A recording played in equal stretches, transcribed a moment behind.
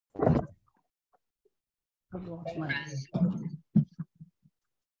Okay,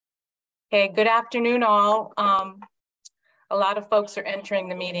 good afternoon all. A lot of folks are entering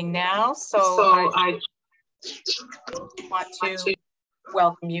the meeting now, so I want to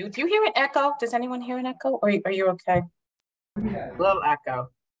welcome you. Do you hear an echo? Does anyone hear an echo, or are you okay? A little echo.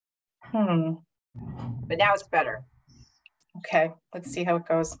 But now it's better. Okay, let's see how it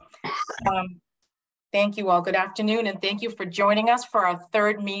goes. Thank you all. Good afternoon, and thank you for joining us for our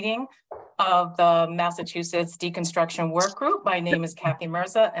third meeting of the Massachusetts Deconstruction Workgroup. My name is Kathy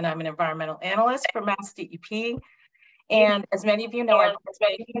Mirza, and I'm an environmental analyst for MassDEP. And as many of you know, I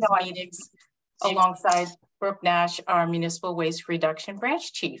participate in these meetings alongside Brooke Nash, our Municipal Waste Reduction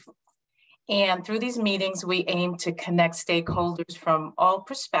Branch Chief. And through these meetings, we aim to connect stakeholders from all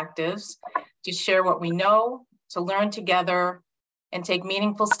perspectives to share what we know, to learn together, and take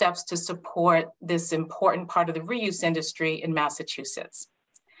meaningful steps to support this important part of the reuse industry in Massachusetts.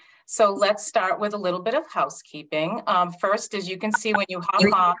 So let's start with a little bit of housekeeping. First, as you can see when you hop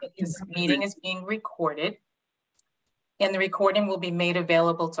on, this meeting is being recorded, and the recording will be made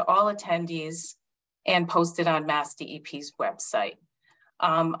available to all attendees and posted on MassDEP's website.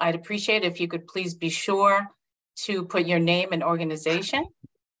 I'd appreciate if you could please be sure to put your name and organization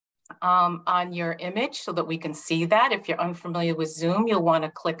on your image so that we can see that. If you're unfamiliar with Zoom, you'll want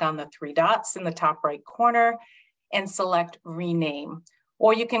to click on the three dots in the top right corner and select rename,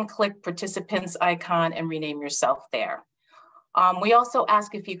 or you can click participants icon and rename yourself there. We also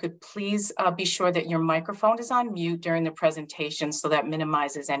ask if you could please be sure that your microphone is on mute during the presentation so that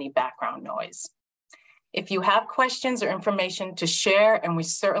minimizes any background noise. If you have questions or information to share, and we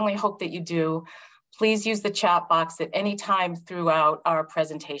certainly hope that you do, please use the chat box at any time throughout our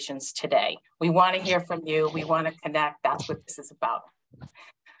presentations today. We want to hear from you. We want to connect. That's what this is about.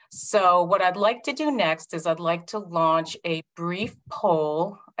 So what I'd like to do next is I'd like to launch a brief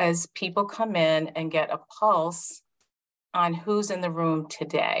poll as people come in and get a pulse on who's in the room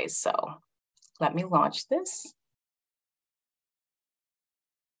today. So let me launch this.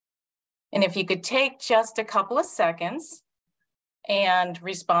 And if you could take just a couple of seconds and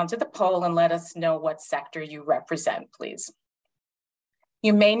respond to the poll and let us know what sector you represent, please.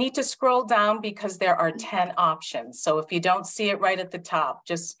 You may need to scroll down because there are 10 options. So if you don't see it right at the top,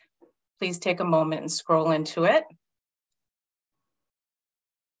 just please take a moment and scroll into it.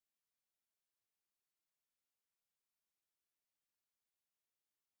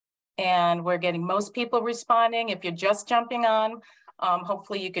 And we're getting most people responding. If you're just jumping on,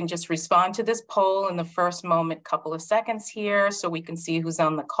 hopefully you can just respond to this poll in the first moment, couple of seconds here so we can see who's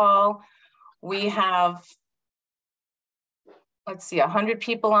on the call. We have, let's see, 100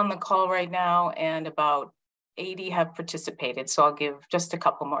 people on the call right now and about 80 have participated. So I'll give just a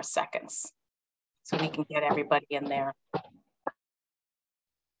couple more seconds so we can get everybody in there.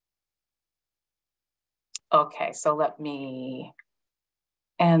 Okay, so let me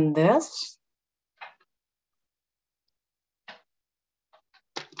end this.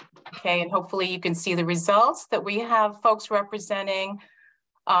 Okay, and hopefully you can see the results that we have folks representing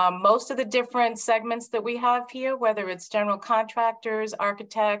most of the different segments that we have here, whether it's general contractors,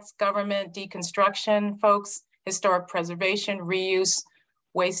 architects, government, deconstruction folks, historic preservation, reuse,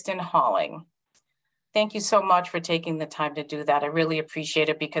 waste and hauling. Thank you so much for taking the time to do that. I really appreciate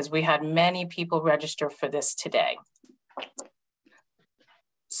it because we had many people register for this today.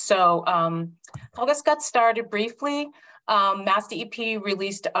 So I'll just get started briefly. MassDEP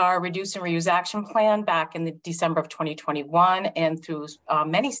released our Reduce and Reuse Action Plan back in December of 2021, and through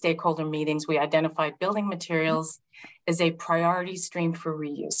many stakeholder meetings, we identified building materials as a priority stream for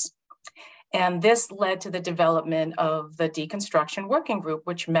reuse. And this led to the development of the Deconstruction Working Group,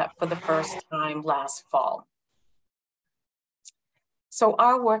 which met for the first time last fall. So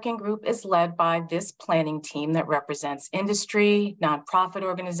our working group is led by this planning team that represents industry, nonprofit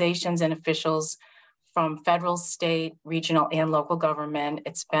organizations, and officials from federal, state, regional, and local government.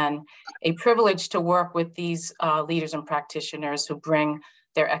 It's been a privilege to work with these leaders and practitioners who bring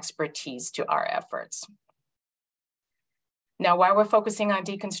their expertise to our efforts. Now, while we're focusing on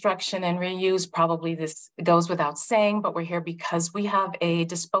deconstruction and reuse, probably this goes without saying, but we're here because we have a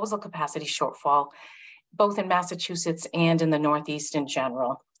disposal capacity shortfall, both in Massachusetts and in the Northeast in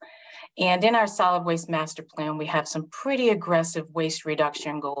general. And in our solid waste master plan, we have some pretty aggressive waste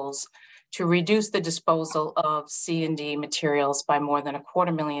reduction goals to reduce the disposal of C&D materials by more than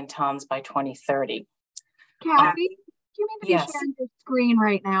 250,000 tons by 2030. Kathy, do you mean to be yes. sharing your screen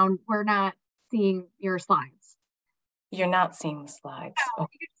right now? We're not seeing your slides. You're not seeing the slides. No,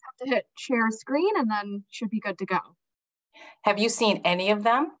 you just have to hit share screen and then should be good to go. Have you seen any of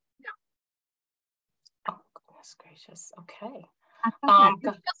them? No. Oh, goodness gracious. Okay. That's okay. It's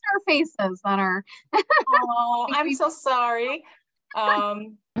just faces that are. Oh, I'm so sorry.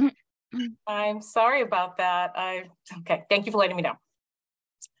 I'm sorry about that. Okay, thank you for letting me know.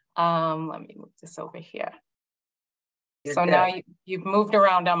 Let me move this over here. So now you've moved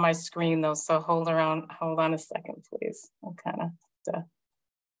around on my screen though, so hold on a second, please. Okay.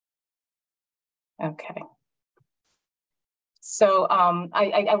 So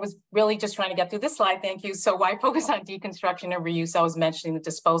I was really just trying to get through this slide, thank you. So why focus on deconstruction and reuse? I was mentioning the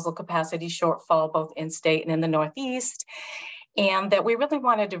disposal capacity shortfall, both in state and in the Northeast, and that we really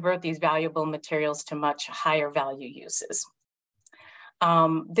want to divert these valuable materials to much higher value uses.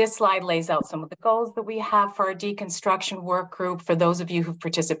 This slide lays out some of the goals that we have for our deconstruction work group. For those of you who've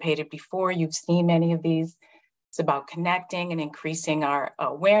participated before, you've seen many of these. It's about connecting and increasing our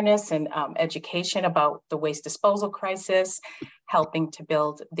awareness and education about the waste disposal crisis, helping to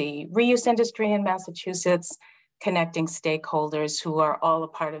build the reuse industry in Massachusetts, connecting stakeholders who are all a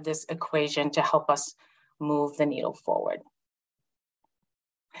part of this equation to help us move the needle forward.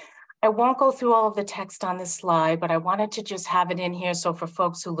 I won't go through all of the text on this slide, but I wanted to just have it in here so for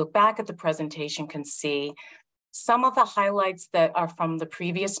folks who look back at the presentation can see some of the highlights that are from the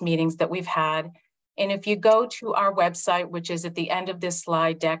previous meetings that we've had. And if you go to our website, which is at the end of this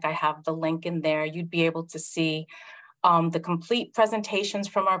slide deck, I have the link in there, you'd be able to see the complete presentations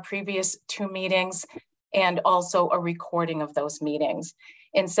from our previous 2 meetings and also a recording of those meetings.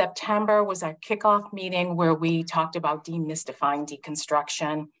 In September was our kickoff meeting where we talked about demystifying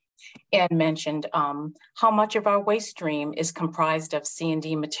deconstruction and mentioned how much of our waste stream is comprised of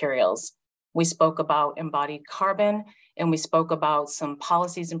C&D materials. We spoke about embodied carbon, and we spoke about some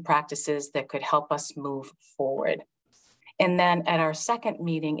policies and practices that could help us move forward. And then at our second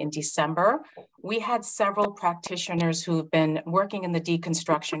meeting in December, we had several practitioners who've been working in the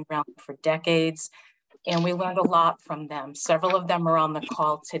deconstruction realm for decades, and we learned a lot from them. Several of them are on the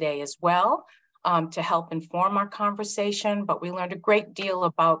call today as well to help inform our conversation, but we learned a great deal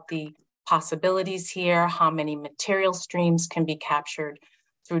about the possibilities here, how many material streams can be captured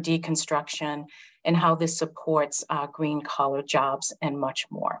through deconstruction, and how this supports green collar jobs and much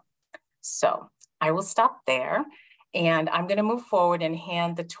more. So I will stop there, and I'm going to move forward and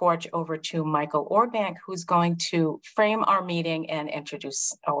hand the torch over to Michael Orbank, who's going to frame our meeting and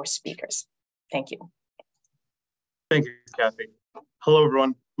introduce our speakers. Thank you. Thank you, Kathy. Hello,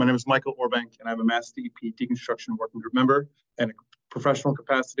 everyone. My name is Michael Orbank, and I'm a MassDEP Deconstruction Working Group member. And in professional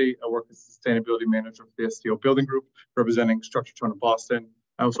capacity, I work as Sustainability Manager for the SDO Building Group, representing Structure Tone of Boston.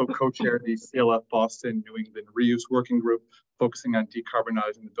 I also co-chair the CLF Boston New England Reuse Working Group, focusing on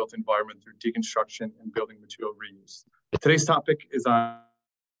decarbonizing the built environment through deconstruction and building material reuse. Today's topic is on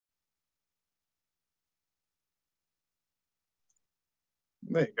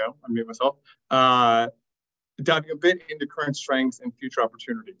there you go, I mute myself. Diving a bit into current strengths and future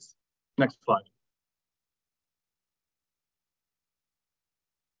opportunities. Next slide.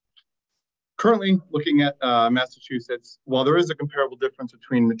 Currently, looking at Massachusetts, while there is a comparable difference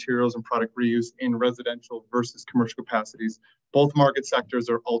between materials and product reuse in residential versus commercial capacities, both market sectors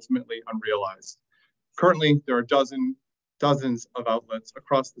are ultimately unrealized. Currently, there are dozens of outlets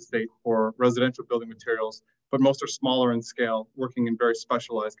across the state for residential building materials, but most are smaller in scale, working in very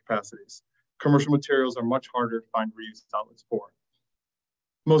specialized capacities. Commercial materials are much harder to find reuse outlets for.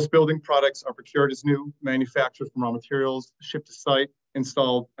 Most building products are procured as new, manufactured from raw materials, shipped to site,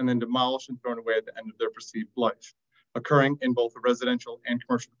 installed, and then demolished and thrown away at the end of their perceived life. Occurring in both the residential and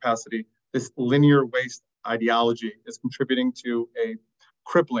commercial capacity, this linear waste ideology is contributing to a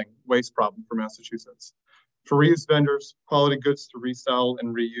crippling waste problem for Massachusetts. For reuse vendors, quality goods to resell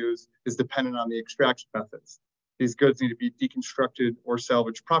and reuse is dependent on the extraction methods. These goods need to be deconstructed or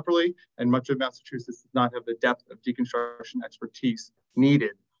salvaged properly, and much of Massachusetts does not have the depth of deconstruction expertise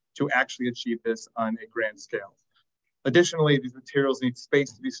needed to actually achieve this on a grand scale. Additionally, these materials need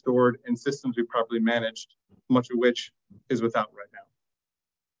space to be stored and systems to be properly managed, much of which is without right now.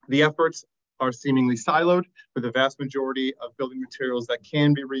 The efforts are seemingly siloed, with the vast majority of building materials that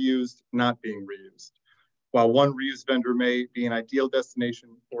can be reused not being reused. While one reuse vendor may be an ideal destination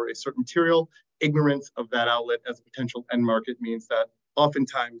for a certain material, ignorance of that outlet as a potential end market means that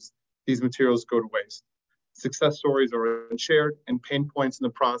oftentimes these materials go to waste. Success stories are shared and pain points in the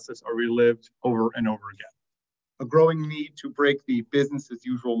process are relived over and over again. A growing need to break the business as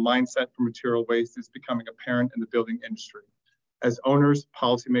usual mindset for material waste is becoming apparent in the building industry. As owners,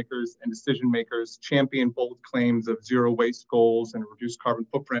 policymakers, and decision makers champion bold claims of zero waste goals and a reduced carbon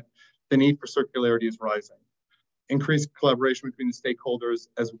footprint, the need for circularity is rising. Increased collaboration between the stakeholders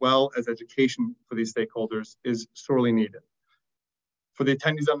as well as education for these stakeholders is sorely needed. For the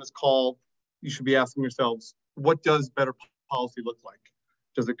attendees on this call, you should be asking yourselves, what does better policy look like?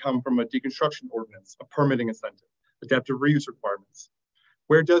 Does it come from a deconstruction ordinance, a permitting incentive, adaptive reuse requirements?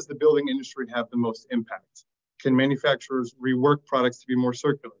 Where does the building industry have the most impact? Can manufacturers rework products to be more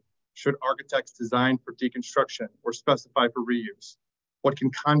circular? Should architects design for deconstruction or specify for reuse? What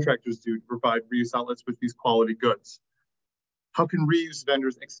can contractors do to provide reuse outlets with these quality goods? How can reuse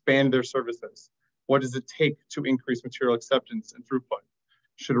vendors expand their services? What does it take to increase material acceptance and throughput?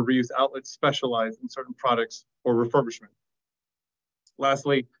 Should a reuse outlet specialize in certain products or refurbishment?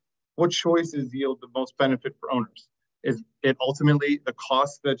 Lastly, what choices yield the most benefit for owners? Is it ultimately the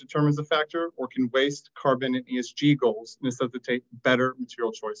cost that determines the factor, or can waste, carbon, and ESG goals necessitate better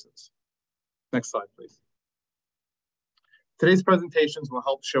material choices? Next slide, please. Today's presentations will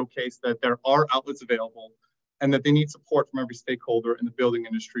help showcase that there are outlets available and that they need support from every stakeholder in the building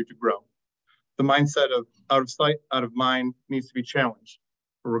industry to grow. The mindset of out of sight, out of mind needs to be challenged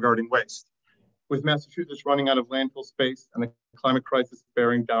regarding waste. With Massachusetts running out of landfill space and the climate crisis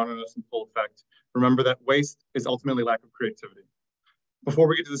bearing down on us in full effect, remember that waste is ultimately lack of creativity. Before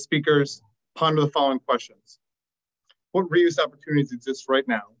we get to the speakers, ponder the following questions. What reuse opportunities exist right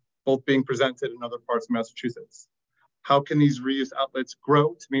now, both being presented in other parts of Massachusetts? How can these reuse outlets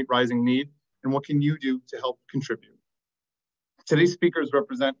grow to meet rising need? And what can you do to help contribute? Today's speakers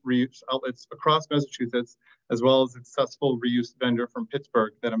represent reuse outlets across Massachusetts, as well as a successful reuse vendor from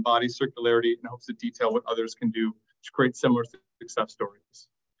Pittsburgh that embodies circularity and hopes to detail what others can do to create similar success stories.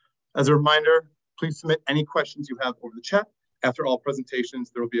 As a reminder, please submit any questions you have over the chat. After all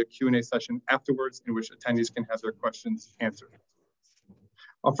presentations, there will be a Q&A session afterwards in which attendees can have their questions answered.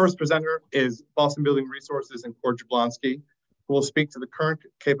 Our first presenter is Boston Building Resources and Cord Jablonski, who will speak to the current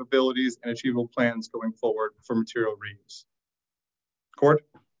capabilities and achievable plans going forward for material reuse. Cord,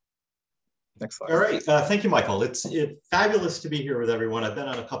 next slide. All right, thank you, Michael. It's fabulous to be here with everyone. I've been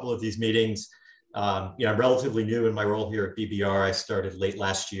on a couple of these meetings. I'm relatively new in my role here at BBR. I started late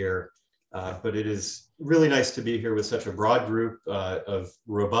last year, but it is really nice to be here with such a broad group of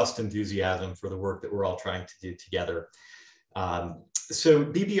robust enthusiasm for the work that we're all trying to do together. So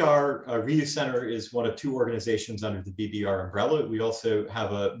BBR Reuse Center is one of two organizations under the BBR umbrella. We also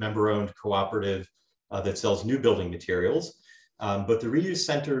have a member-owned cooperative that sells new building materials. But the Reuse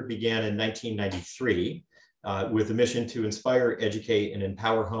Center began in 1993 with a mission to inspire, educate, and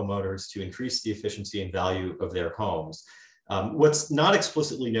empower homeowners to increase the efficiency and value of their homes. What's not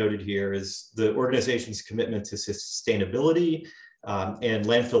explicitly noted here is the organization's commitment to sustainability and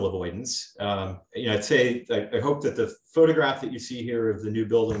landfill avoidance. I'd say, I hope that the photograph that you see here of the new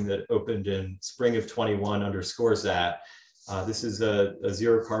building that opened in spring of 21 underscores that. This is a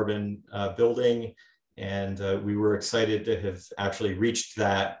zero carbon building. And we were excited to have actually reached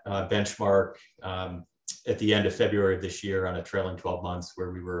that benchmark at the end of February of this year on a trailing 12 months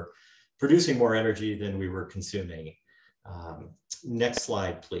where we were producing more energy than we were consuming. Next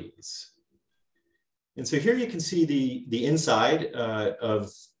slide, please. And so here you can see the inside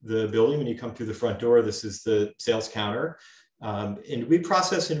of the building when you come through the front door. This is the sales counter. And we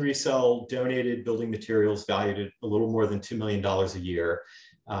process and resell donated building materials valued at a little more than $2 million a year.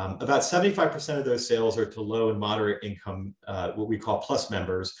 About 75% of those sales are to low and moderate income, what we call plus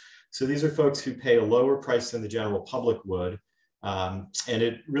members. So these are folks who pay a lower price than the general public would. And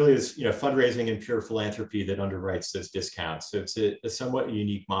it really is, fundraising and pure philanthropy that underwrites those discounts. So it's a somewhat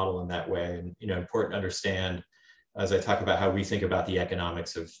unique model in that way, and important to understand as I talk about how we think about the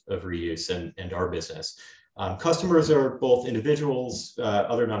economics of reuse and our business. Customers are both individuals,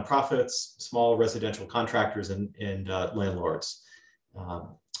 other nonprofits, small residential contractors, and landlords.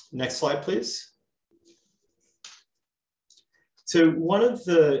 Next slide, please. So one of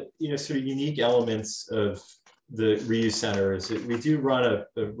the sort of unique elements of the Reuse Center is that we do run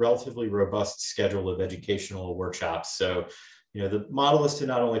a relatively robust schedule of educational workshops. So the model is to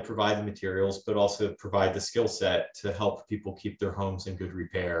not only provide the materials, but also provide the skill set to help people keep their homes in good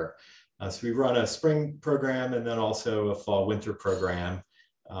repair. So we run a spring program and then also a fall winter program.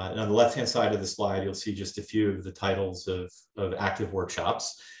 And on the left-hand side of the slide, you'll see just a few of the titles of active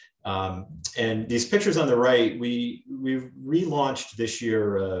workshops. And these pictures on the right, we relaunched this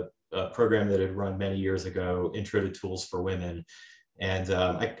year a program that had run many years ago, Intro to Tools for Women. And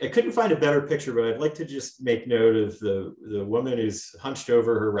I couldn't find a better picture, but I'd like to just make note of the woman who's hunched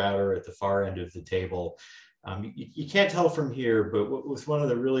over her router at the far end of the table. You can't tell from here, but what was one of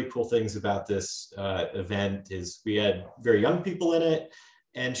the really cool things about this event is we had very young people in it,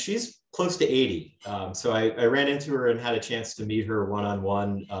 and she's close to 80. So I ran into her and had a chance to meet her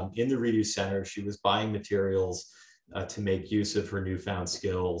one-on-one in the Reuse Center. She was buying materials to make use of her newfound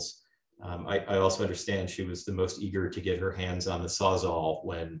skills. I also understand she was the most eager to get her hands on the Sawzall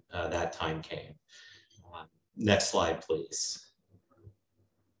when that time came. Next slide, please.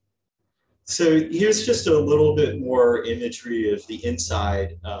 So here's just a little bit more imagery of the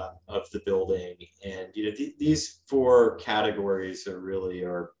inside of the building. And these four categories are really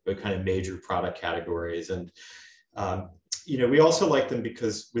the kind of major product categories. And we also like them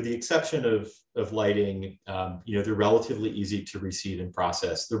because, with the exception of lighting, they're relatively easy to receive and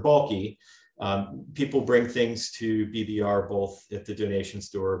process. They're bulky. People bring things to BBR both at the donation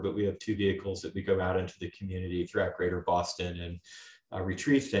store, but we have 2 vehicles that we go out into the community throughout Greater Boston and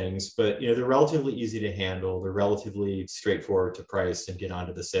retrieve things. But they're relatively easy to handle. They're relatively straightforward to price and get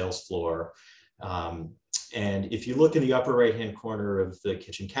onto the sales floor. And if you look in the upper right-hand corner of the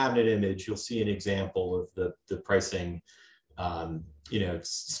kitchen cabinet image, you'll see an example of the pricing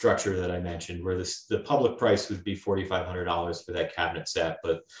structure that I mentioned, where the public price would be $4,500 for that cabinet set,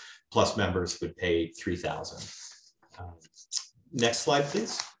 but Plus members would pay $3,000. Next slide,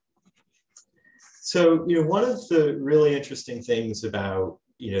 please. So, one of the really interesting things about,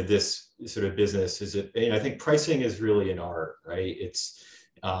 this sort of business is that, I think pricing is really an art, right? It's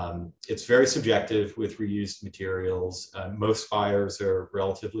very subjective with reused materials. Most buyers are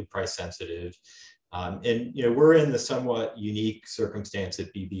relatively price sensitive. And, we're in the somewhat unique circumstance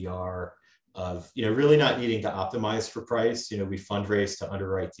at BBR of, really not needing to optimize for price. We fundraise to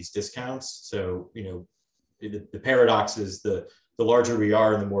underwrite these discounts. So, the paradox is the larger we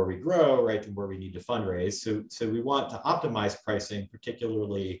are and the more we grow, right, the more we need to fundraise. So we want to optimize pricing,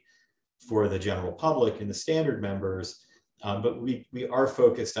 particularly for the general public and the standard members. But we are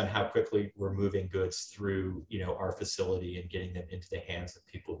focused on how quickly we're moving goods through, our facility and getting them into the hands of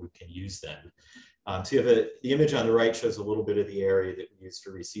people who can use them. So you have the image on the right shows a little bit of the area that we use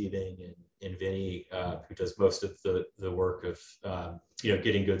for receiving, and Vinny, who does most of the work of,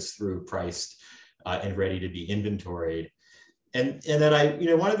 getting goods through, priced, and ready to be inventoried. And then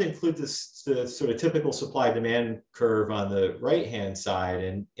I wanted to include the sort of typical supply demand curve on the right-hand side,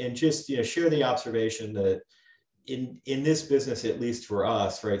 and just share the observation that in this business, at least for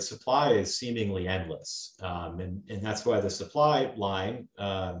us, right, supply is seemingly endless, and that's why the supply line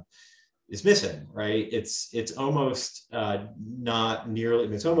is missing, right? It's almost not nearly,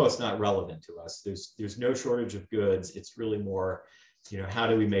 it's almost not relevant to us. There's no shortage of goods. It's really more, how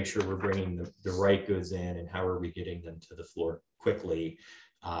do we make sure we're bringing the right goods in, and how are we getting them to the floor quickly?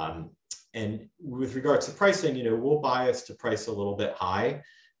 And with regards to pricing, we'll bias to price a little bit high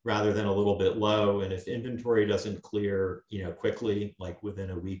rather than a little bit low. And if inventory doesn't clear, quickly, like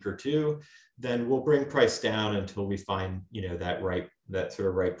within a week or two, then we'll bring price down until we find, that sort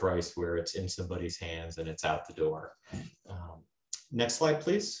of right price where it's in somebody's hands and it's out the door. Next slide,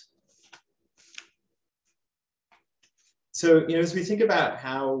 please. So, as we think about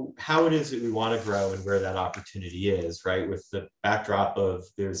how it is that we want to grow and where that opportunity is, right, with the backdrop of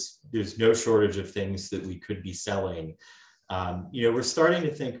there's no shortage of things that we could be selling, we're starting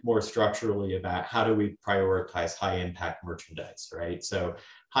to think more structurally about how do we prioritize high impact merchandise, right? So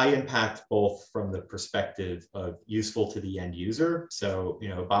high impact both from the perspective of useful to the end user. So,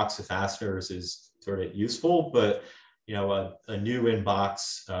 a box of fasteners is sort of useful, but a new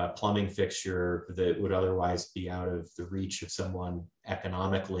in-box plumbing fixture that would otherwise be out of the reach of someone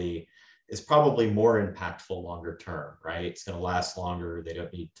economically is probably more impactful longer term, right? It's going to last longer. They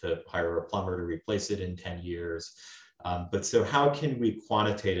don't need to hire a plumber to replace it in 10 years. But so how can we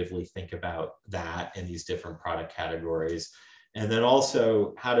quantitatively think about that in these different product categories? And then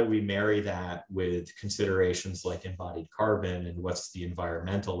also, how do we marry that with considerations like embodied carbon and what's the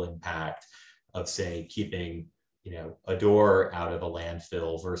environmental impact of, say, keeping a door out of a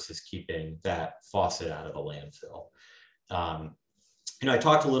landfill versus keeping that faucet out of a landfill. I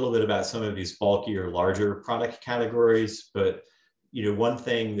talked a little bit about some of these bulkier, larger product categories, but one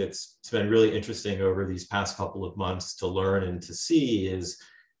thing that's been really interesting over these past couple of months to learn and to see is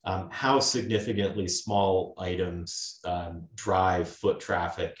how significantly small items drive foot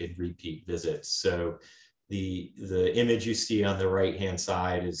traffic and repeat visits. So the image you see on the right-hand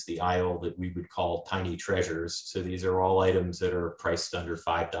side is the aisle that we would call tiny treasures. So these are all items that are priced under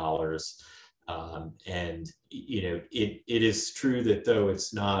 $5. And, it is true that though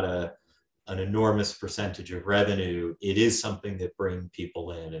it's not an enormous percentage of revenue, it is something that bring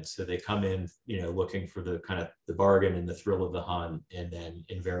people in. And so they come in, looking for the kind of the bargain and the thrill of the hunt, and then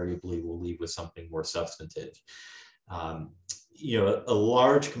invariably will leave with something more substantive. A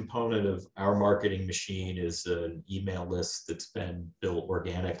large component of our marketing machine is an email list that's been built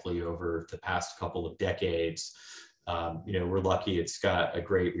organically over the past couple of decades. We're lucky it's got a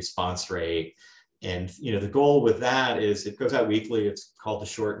great response rate. And, the goal with that is it goes out weekly. It's called the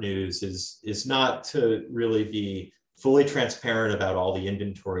short news, is not to really be fully transparent about all the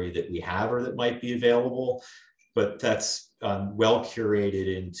inventory that we have or that might be available, but that's well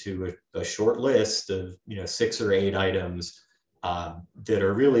curated into a short list of 6 or 8 items that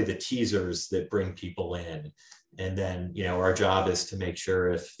are really the teasers that bring people in. And then, our job is to make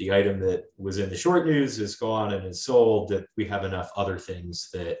sure if the item that was in the short news is gone and is sold, that we have enough other things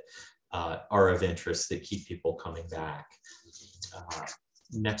that are of interest that keep people coming back.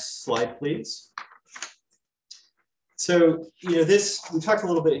 Next slide, please. So, we talked a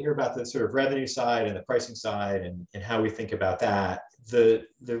little bit here about the sort of revenue side and the pricing side and how we think about that. The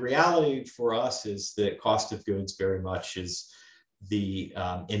reality for us is that cost of goods very much is the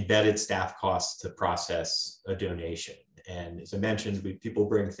embedded staff costs to process a donation. And as I mentioned, people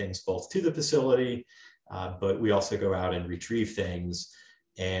bring things both to the facility, but we also go out and retrieve things.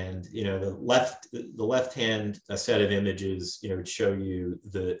 And the left-hand set of images, would show you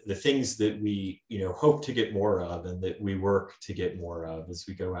the things that we hope to get more of and that we work to get more of as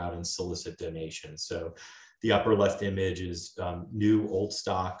we go out and solicit donations. So the upper left image is new old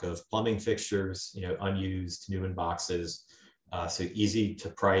stock of plumbing fixtures, unused, new in boxes. So easy to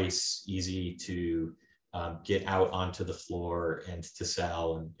price, easy to get out onto the floor and to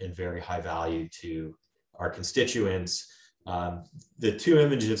sell, and very high value to our constituents. The 2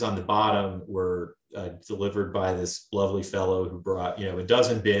 images on the bottom were delivered by this lovely fellow who brought, a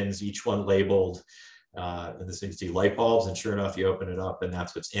dozen bins, each one labeled, and this thing's light bulbs, and sure enough, you open it up and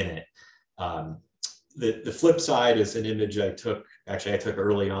that's what's in it. The flip side is an image I took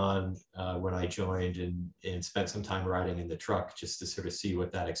early on when I joined and spent some time riding in the truck just to sort of see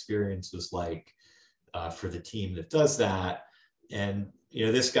what that experience was like for the team that does that. And,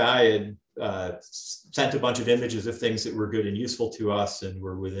 this guy had sent a bunch of images of things that were good and useful to us and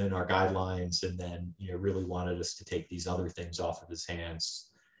were within our guidelines, and then, really wanted us to take these other things off of his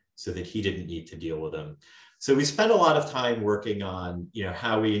hands so that he didn't need to deal with them. So we spent a lot of time working on,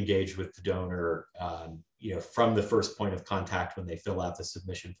 how we engage with the donor, from the first point of contact when they fill out the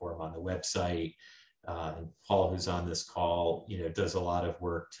submission form on the website. And Paul, who's on this call, does a lot of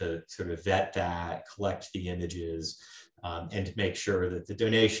work to sort of vet that, collect the images, and to make sure that the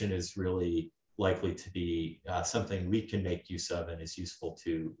donation is really likely to be something we can make use of and is useful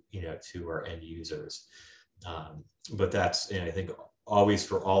to, to our end users. But that's, I think, always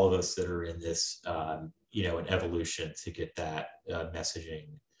for all of us that are in this, an evolution to get that messaging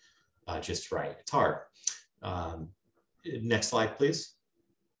just right. It's hard. Next slide, please.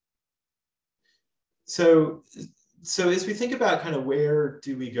 So as we think about kind of where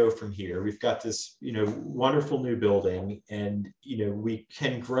do we go from here, we've got this, wonderful new building, and, we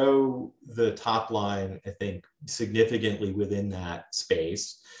can grow the top line, I think, significantly within that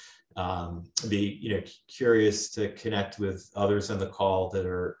space. Be curious to connect with others on the call that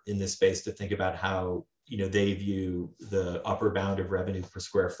are in this space to think about how they view the upper bound of revenue per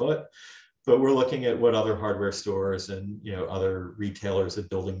square foot. But we're looking at what other hardware stores and other retailers of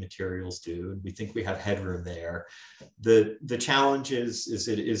building materials do, and we think we have headroom there. The challenge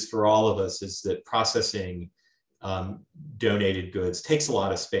is for all of us is that processing donated goods takes a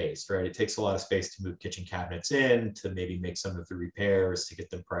lot of space, right? It takes a lot of space to move kitchen cabinets in, to maybe make some of the repairs, to get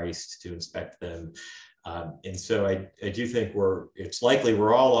them priced, to inspect them. And so I do think it's likely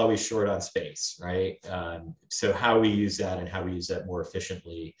we're all always short on space, right? So how we use that and how we use that more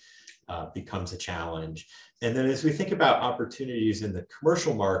efficiently becomes a challenge. And then as we think about opportunities in the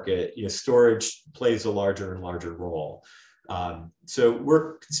commercial market, storage plays a larger and larger role. So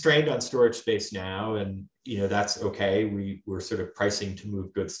we're constrained on storage space now, and that's okay. We're sort of pricing to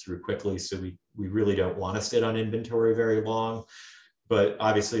move goods through quickly, so we really don't want to sit on inventory very long. But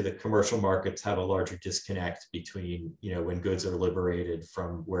obviously the commercial markets have a larger disconnect between, when goods are liberated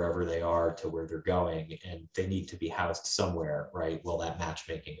from wherever they are to where they're going, and they need to be housed somewhere, right, while that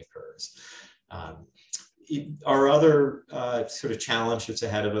matchmaking occurs. Our other sort of challenge that's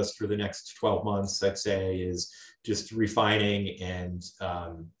ahead of us for the next 12 months, I'd say, is just refining and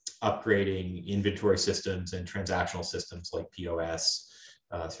upgrading inventory systems and transactional systems like POS.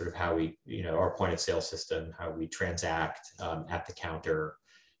 Sort of how we, our point of sale system, how we transact at the counter.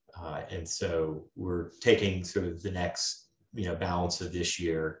 And so we're taking sort of the next, balance of this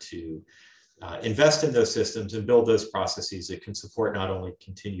year to invest in those systems and build those processes that can support not only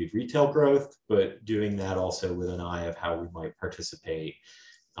continued retail growth, but doing that also with an eye of how we might participate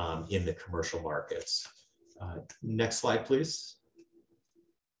in the commercial markets. Next slide, please.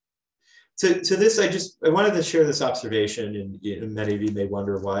 So this, I wanted to share this observation, and many of you may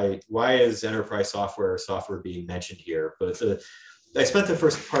wonder why is enterprise software being mentioned here? But I spent the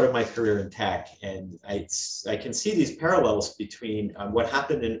first part of my career in tech, and I can see these parallels between what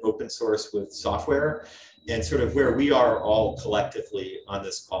happened in open source with software and sort of where we are all collectively on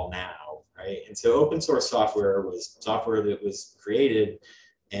this call now, right? And so open source software was software that was created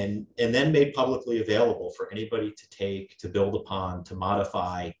and then made publicly available for anybody to take, to build upon, to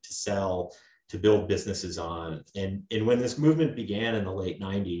modify, to sell, to build businesses on. And when this movement began in the late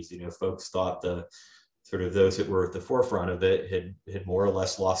 90s, you know, folks thought the sort of those that were at the forefront of it had more or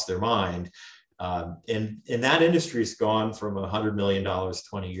less lost their mind. And that industry's gone from $100 million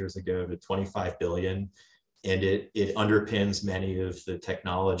 20 years ago to 25 billion. And it underpins many of the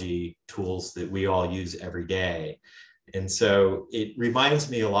technology tools that we all use every day. And so it reminds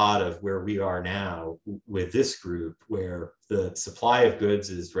me a lot of where we are now with this group, where the supply of goods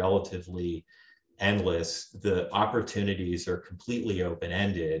is relatively endless. The opportunities are completely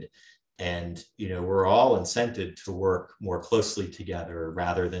open-ended. And, you know, we're all incented to work more closely together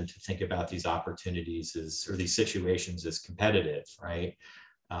rather than to think about these opportunities as, or these situations as competitive, right?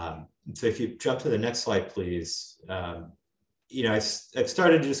 So if you jump to the next slide, please. You know, I've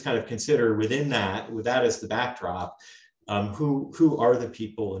started to just kind of consider within that, with that as the backdrop, who are the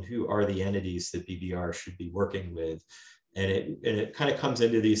people and who are the entities that BBR should be working with? And it kind of comes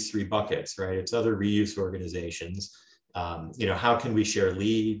into these three buckets, right? It's other reuse organizations. You know, how can we share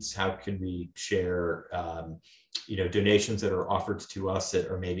leads? How can we share, you know, donations that are offered to us that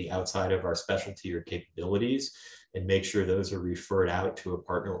are maybe outside of our specialty or capabilities, and make sure those are referred out to a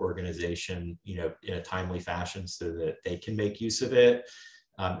partner organization, you know, in a timely fashion so that they can make use of it.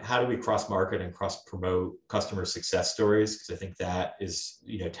 How do we cross-market and cross-promote customer success stories? Because I think that is,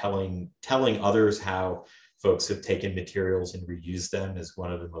 you know, telling others how folks have taken materials and reused them is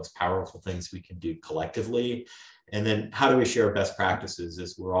one of the most powerful things we can do collectively. And then how do we share best practices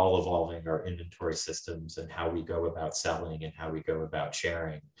as we're all evolving our inventory systems and how we go about selling and how we go about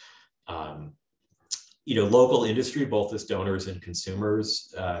sharing. You know, local industry, both as donors and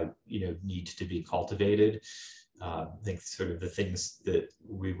consumers, you know, need to be cultivated. I think sort of the things that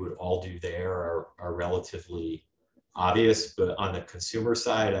we would all do there are relatively obvious, but on the consumer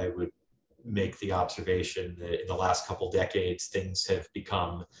side, I would make the observation that in the last couple decades, things have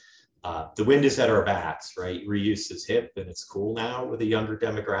become, the wind is at our backs, right? Reuse is hip and it's cool now with a younger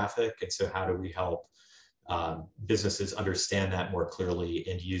demographic. And so how do we help businesses understand that more clearly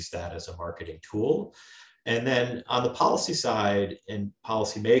and use that as a marketing tool? And then on the policy side and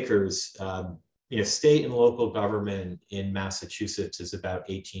policymakers, you know, state and local government in Massachusetts is about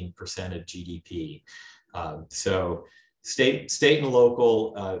 18% of GDP. So state and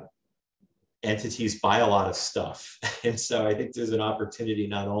local entities buy a lot of stuff. And so I think there's an opportunity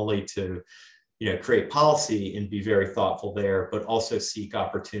not only to, you know, create policy and be very thoughtful there, but also seek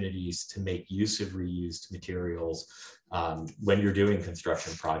opportunities to make use of reused materials when you're doing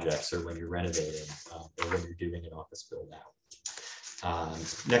construction projects or when you're renovating or when you're doing an office build out.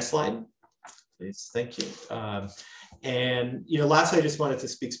 Next slide, please. Thank you. And, you know, lastly, I just wanted to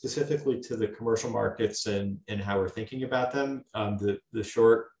speak specifically to the commercial markets and how we're thinking about them. The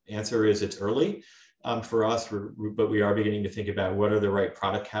short answer is it's early for us, but we are beginning to think about what are the right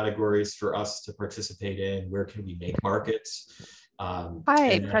product categories for us to participate in, where can we make markets.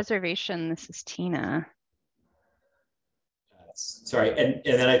 Hi, preservation, this is Tina. Sorry, and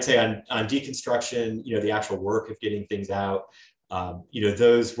then I'd say on deconstruction, you know, the actual work of getting things out, you know,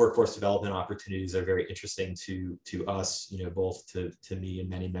 those workforce development opportunities are very interesting to us, you know, both to me and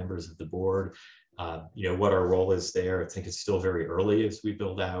many members of the board. You know, what our role is there. I think it's still very early as we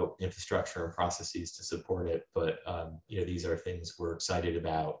build out infrastructure and processes to support it, but you know, these are things we're excited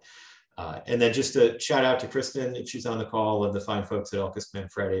about. And then just a shout out to Kristen, if she's on the call, and the fine folks at Elkis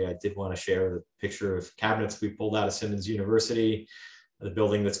Manfredi. I did want to share the picture of cabinets we pulled out of Simmons University, the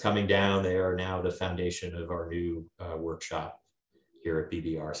building that's coming down. They are now the foundation of our new workshop here at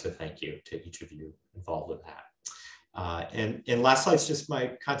BBR. So thank you to each of you involved with that. And last slide's just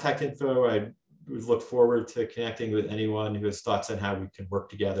my contact info. I would look forward to connecting with anyone who has thoughts on how we can work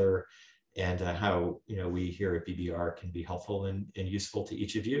together and how, you know, we here at BBR can be helpful and useful to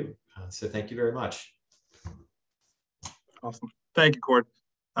each of you. So thank you very much. Awesome. Thank you, Cord,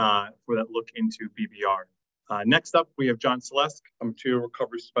 for that look into BBR. Next up, we have John Selesk, a material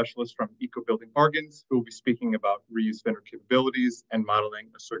recovery specialist from Eco Building Bargains, who will be speaking about reuse vendor capabilities and modeling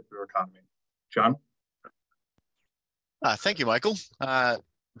a circular economy. John? Thank you, Michael.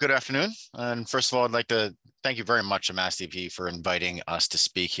 Good afternoon. And first of all, I'd like to thank you very much to MassDEP for inviting us to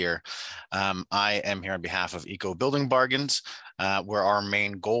speak here. I am here on behalf of Eco Building Bargains, where our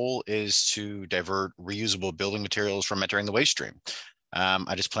main goal is to divert reusable building materials from entering the waste stream.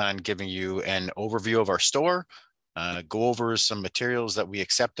 I just plan on giving you an overview of our store, go over some materials that we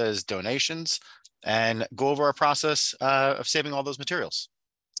accept as donations, and go over our process of saving all those materials.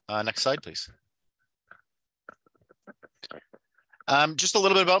 Next slide, please. Just a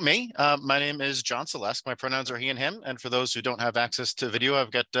little bit about me. My name is John Celeste. My pronouns are he and him. And for those who don't have access to video,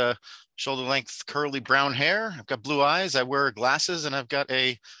 I've got shoulder length curly brown hair. I've got blue eyes. I wear glasses, and I've got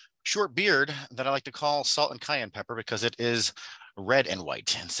a short beard that I like to call salt and cayenne pepper because it is red and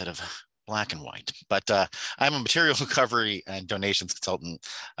white instead of black and white. But I'm a material recovery and donations consultant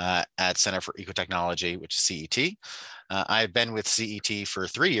at Center for Ecotechnology, which is CET. I've been with CET for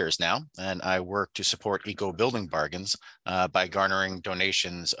 3 years now, and I work to support eco building bargains by garnering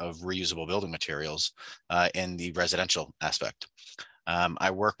donations of reusable building materials in the residential aspect.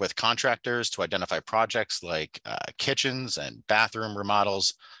 I work with contractors to identify projects like kitchens and bathroom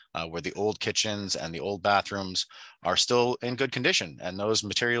remodels where the old kitchens and the old bathrooms are still in good condition, and those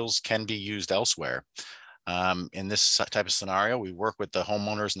materials can be used elsewhere. In this type of scenario, we work with the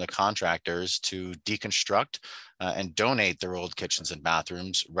homeowners and the contractors to deconstruct and donate their old kitchens and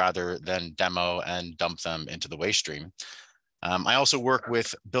bathrooms rather than demo and dump them into the waste stream. I also work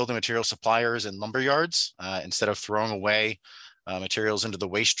with building material suppliers and lumber yards. Instead of throwing away materials into the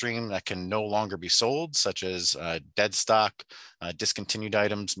waste stream that can no longer be sold, such as dead stock, discontinued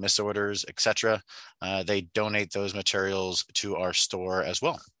items, misorders, etc., they donate those materials to our store as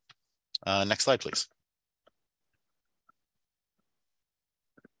well. Next slide, please.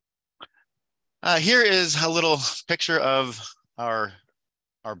 Here is a little picture of our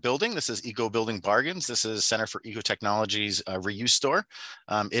building. This is Eco Building Bargains. This is Center for Ecotechnology's reuse store.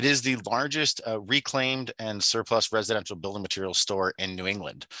 It is the largest reclaimed and surplus residential building materials store in New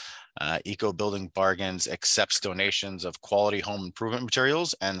England. Eco Building Bargains accepts donations of quality home improvement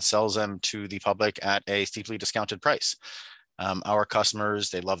materials and sells them to the public at a steeply discounted price. Our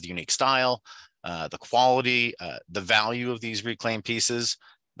customers, they love the unique style, the quality, the value of these reclaimed pieces.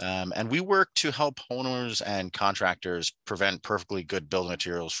 And we work to help owners and contractors prevent perfectly good building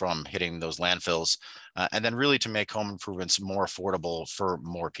materials from hitting those landfills, and then really to make home improvements more affordable for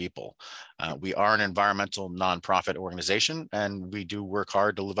more people. We are an environmental nonprofit organization, and we do work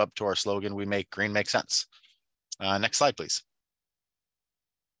hard to live up to our slogan, "We make green make sense." Next slide, please.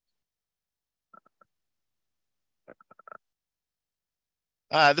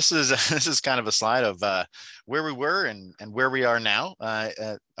 This is kind of a slide of where we were and where we are now.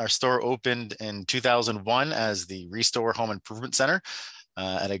 Our store opened in 2001 as the Restore Home Improvement Center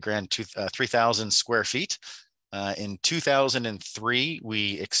at a grand 3,000 square feet. In 2003,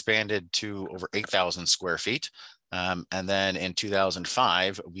 we expanded to over 8,000 square feet. And then in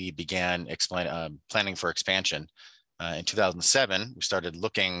 2005, we began planning for expansion. In 2007, we started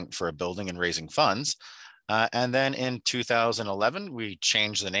looking for a building and raising funds. And then in 2011, we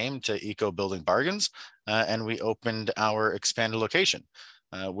changed the name to Eco Building Bargains, and we opened our expanded location,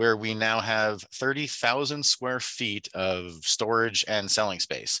 where we now have 30,000 square feet of storage and selling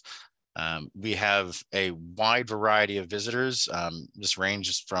space. We have a wide variety of visitors. This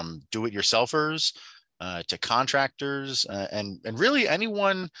ranges from do-it-yourselfers to contractors, and really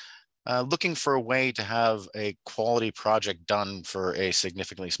anyone looking for a way to have a quality project done for a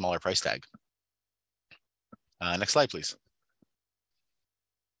significantly smaller price tag. Next slide, please.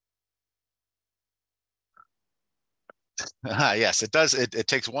 Yes, it does. It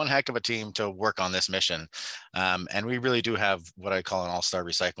takes one heck of a team to work on this mission. And we really do have what I call an all-star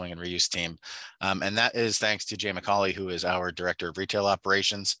recycling and reuse team. And that is thanks to Jay McCauley, who is our Director of Retail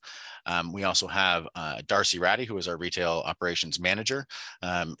Operations. We also have Darcy Ratty, who is our Retail Operations Manager.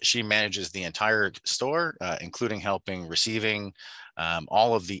 She manages the entire store, including helping receiving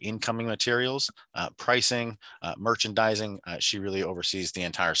all of the incoming materials, pricing, merchandising. She really oversees the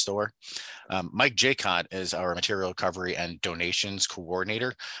entire store. Mike Jaycott is our Material Recovery and Donations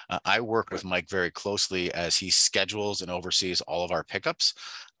Coordinator. I work with Mike very closely as he schedules and oversees all of our pickups.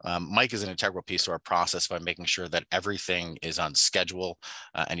 Mike is an integral piece to our process by making sure that everything is on schedule,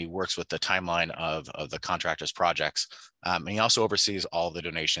 and he works with the timeline of the contractor's projects. And he also oversees all the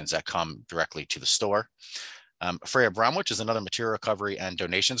donations that come directly to the store. Freya Bromwich is another material recovery and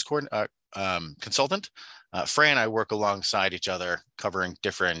donations consultant. Freya and I work alongside each other, covering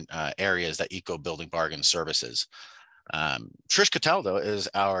different areas that Eco Building Bargain services. Trish Cataldo is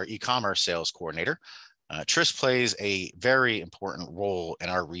our e-commerce sales coordinator. Trish plays a very important role in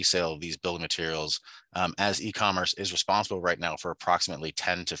our resale of these building materials, as e-commerce is responsible right now for approximately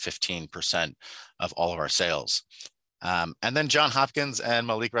 10 to 15% of all of our sales. And then John Hopkins and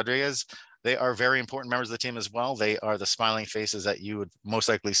Malik Rodriguez, they are very important members of the team as well. They are the smiling faces that you would most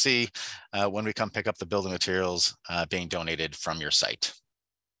likely see when we come pick up the building materials being donated from your site.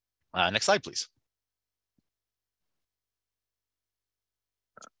 Next slide, please.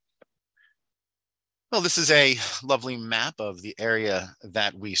 Well, this is a lovely map of the area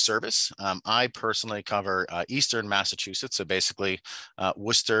that we service. I personally cover Eastern Massachusetts, so basically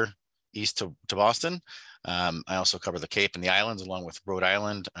Worcester east to Boston. I also cover the Cape and the islands, along with Rhode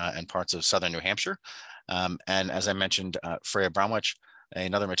Island and parts of southern New Hampshire. And as I mentioned, Freya Bromwich,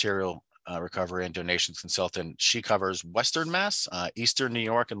 another material recovery and donations consultant, she covers Western Mass, Eastern New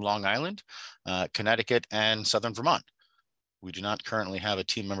York and Long Island, Connecticut, and Southern Vermont. We do not currently have a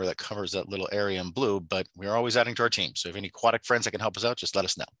team member that covers that little area in blue, but we're always adding to our team. So if any aquatic friends that can help us out, just let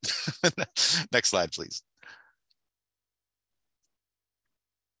us know. Next slide, please.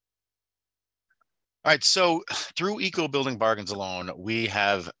 All right, so through Eco Building Bargains alone, we've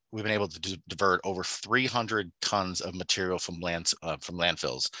been able to divert over 300 tons of material from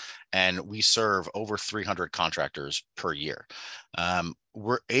landfills, and we serve over 300 contractors per year.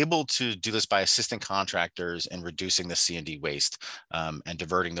 We're able to do this by assisting contractors in reducing the C&D waste and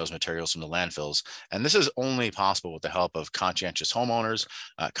diverting those materials from the landfills. And this is only possible with the help of conscientious homeowners,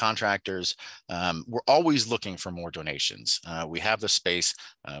 contractors. We're always looking for more donations. We have the space.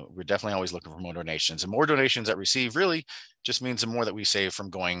 We're definitely always looking for more donations, and more donations that receive really just means the more that we save from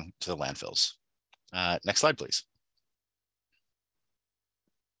going to the landfills. Next slide, please.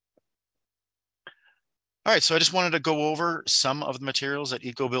 All right, so I just wanted to go over some of the materials that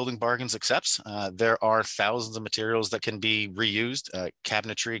Eco Building Bargains accepts. There are thousands of materials that can be reused: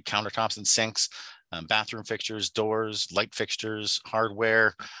 cabinetry, countertops and sinks, bathroom fixtures, doors, light fixtures,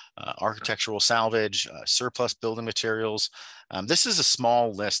 hardware, architectural salvage, surplus building materials. This is a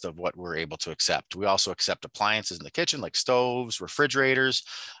small list of what we're able to accept. We also accept appliances in the kitchen like stoves, refrigerators,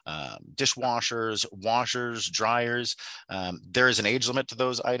 dishwashers, washers, dryers. There is an age limit to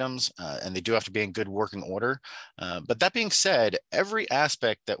those items, and they do have to be in good working order. But that being said, every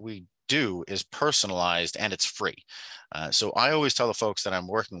aspect that we do is personalized and it's free. So I always tell the folks that I'm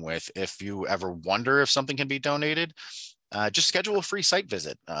working with, if you ever wonder if something can be donated, just schedule a free site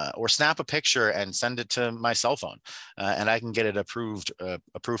visit or snap a picture and send it to my cell phone, and I can get it approved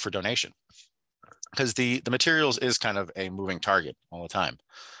for donation, because the materials is kind of a moving target all the time.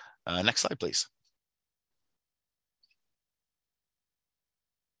 Next slide, please.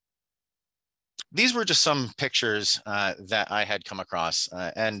 These were just some pictures that I had come across,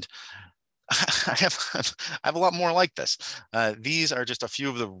 and I have a lot more like this. These are just a few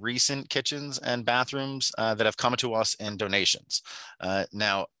of the recent kitchens and bathrooms that have come to us in donations.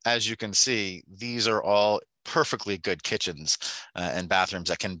 Now, as you can see, these are all perfectly good kitchens and bathrooms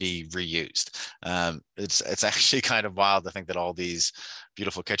that can be reused. It's actually kind of wild to think that all these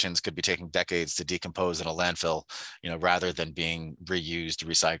beautiful kitchens could be taking decades to decompose in a landfill, rather than being reused,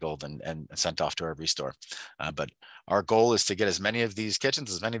 recycled, and sent off to our restore. But our goal is to get as many of these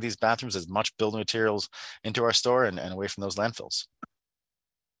kitchens, as many of these bathrooms, as much building materials into our store and away from those landfills.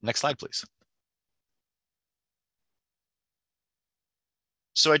 Next slide, please.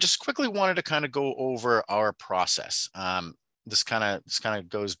 So I just quickly wanted to kind of go over our process. This kind of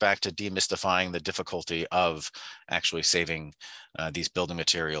goes back to demystifying the difficulty of actually saving these building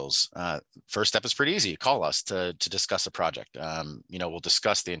materials. First step is pretty easy. Call us to discuss a project. We'll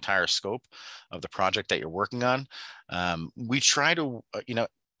discuss the entire scope of the project that you're working on. We try to work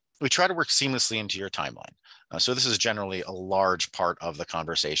seamlessly into your timeline. So this is generally a large part of the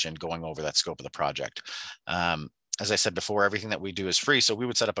conversation, going over that scope of the project. As I said before, everything that we do is free. So we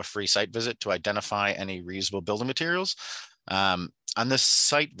would set up a free site visit to identify any reusable building materials. On this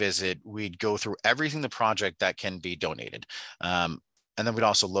site visit, we'd go through everything the project that can be donated. And then we'd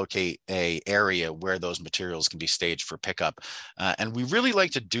also locate an area where those materials can be staged for pickup. And we really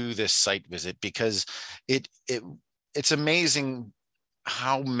like to do this site visit because it's amazing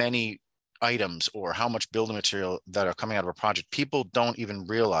how many items or how much building material that are coming out of a project people don't even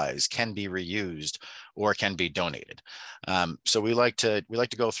realize can be reused or can be donated. So we like to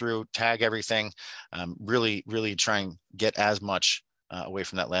go through, tag everything, really try and get as much away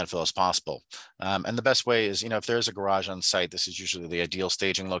from that landfill as possible. And the best way is, if there's a garage on site, this is usually the ideal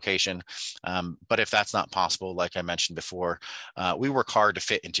staging location. But if that's not possible, like I mentioned before, we work hard to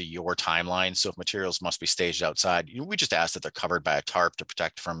fit into your timeline. So if materials must be staged outside, we just ask that they're covered by a tarp to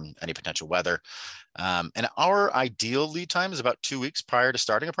protect from any potential weather. And our ideal lead time is about 2 weeks prior to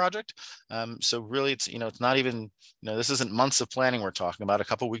starting a project. So really, it's not even, this isn't months of planning we're talking about. A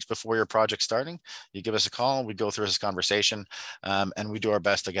couple of weeks before your project starting, you give us a call, we go through this conversation, and we do our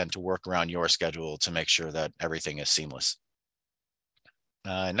best, again, to work around your schedule to make sure that everything is seamless.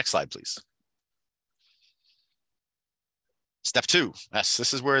 Next slide, please. Step two, yes,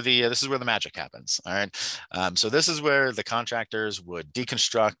 this is where the magic happens. All right, so this is where the contractors would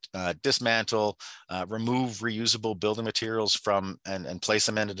deconstruct, dismantle, remove reusable building materials from and place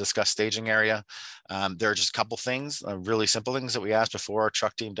them in a discussed staging area. There are just a couple things, really simple things that we ask before our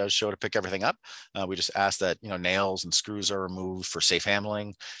truck team does show to pick everything up. We just ask that nails and screws are removed for safe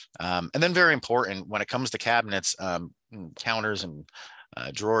handling, and then very important when it comes to cabinets, counters, and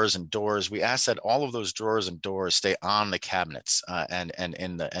drawers and doors, we ask that all of those drawers and doors stay on the cabinets and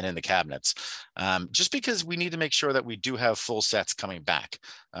in the cabinets, just because we need to make sure that we do have full sets coming back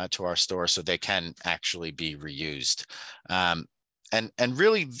to our store so they can actually be reused. And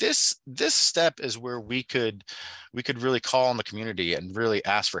really this step is where we could really call on the community and really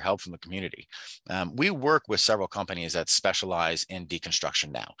ask for help from the community. We work with several companies that specialize in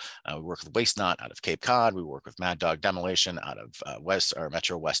deconstruction now. We work with Waste Not out of Cape Cod. We work with Mad Dog Demolition out of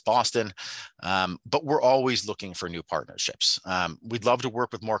Metro West Boston. But we're always looking for new partnerships. We'd love to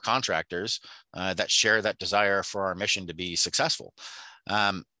work with more contractors that share that desire for our mission to be successful.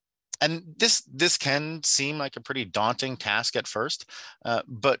 And this can seem like a pretty daunting task at first,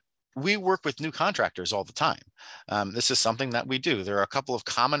 but we work with new contractors all the time. This is something that we do. There are a couple of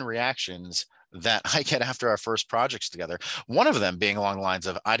common reactions that I get after our first projects together. One of them being along the lines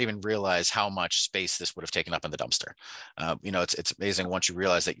of, I didn't even realize how much space this would have taken up in the dumpster. It's amazing once you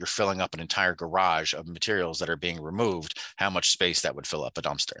realize that you're filling up an entire garage of materials that are being removed, how much space that would fill up a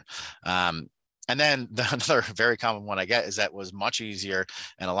dumpster. And then another very common one I get is that was much easier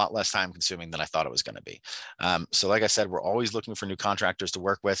and a lot less time consuming than I thought it was going to be. So like I said, we're always looking for new contractors to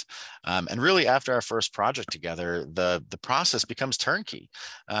work with. And really after our first project together, the process becomes turnkey,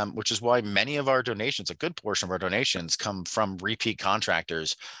 which is why many of our donations, a good portion of our donations, come from repeat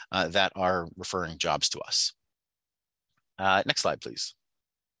contractors that are referring jobs to us. Next slide, please.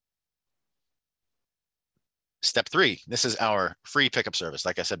 Step three, this is our free pickup service.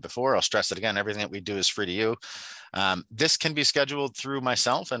 Like I said before, I'll stress it again, everything that we do is free to you. This can be scheduled through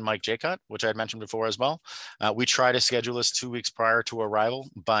myself and Mike Jaycott, which I had mentioned before as well. We try to schedule this 2 weeks prior to arrival,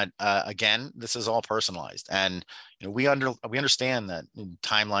 but again, this is all personalized. And we understand that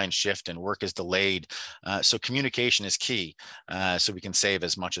timelines shift and work is delayed. So communication is key, so we can save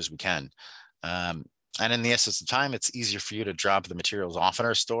as much as we can. And in the essence of time, it's easier for you to drop the materials off in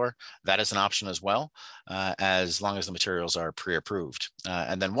our store. That is an option as well, as long as the materials are pre-approved.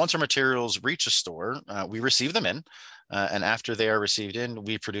 And then once our materials reach a store, we receive them in. And after they are received in,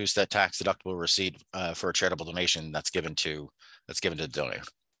 we produce that tax-deductible receipt for a charitable donation that's given to the donor.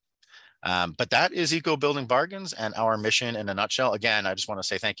 But that is Eco Building Bargains and our mission in a nutshell. Again, I just want to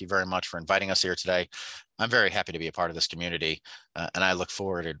say thank you very much for inviting us here today. I'm very happy to be a part of this community, and I look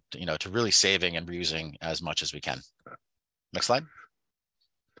forward to, to really saving and reusing as much as we can. Next slide.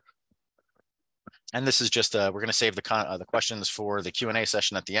 And this is just, we're going to save the questions for the Q&A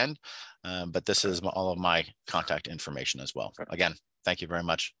session at the end, but this is all of my contact information as well. Again, thank you very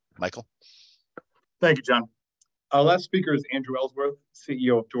much. Michael. Thank you, John. Our last speaker is Andrew Ellsworth,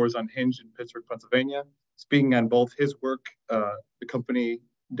 CEO of Doors Unhinged in Pittsburgh, Pennsylvania, speaking on both his work, both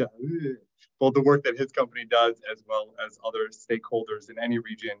the work that his company does, as well as other stakeholders in any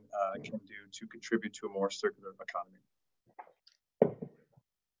region can do to contribute to a more circular economy.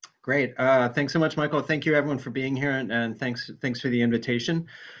 Great. Thanks so much, Michael. Thank you, everyone, for being here, and thanks for the invitation.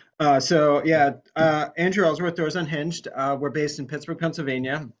 Andrew Ellsworth, Doors Unhinged. We're based in Pittsburgh,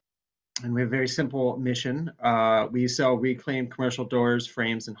 Pennsylvania. And we have a very simple mission. We sell reclaimed commercial doors,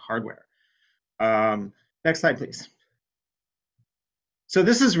 frames, and hardware. Next slide, please. So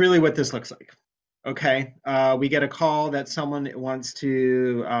this is really what this looks like. Okay, we get a call that someone wants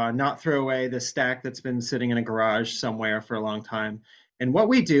to not throw away the stack that's been sitting in a garage somewhere for a long time. And what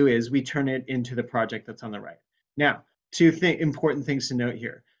we do is we turn it into the project that's on the right. Now, two important things to note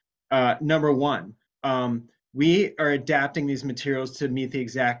here. Number one, we are adapting these materials to meet the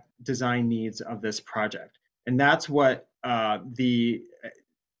exact design needs of this project. And that's what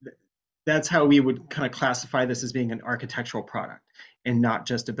that's how we would kind of classify this as being an architectural product and not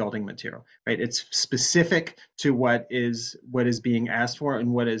just a building material, right? It's specific to what is being asked for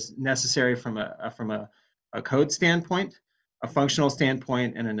and what is necessary from a code standpoint, a functional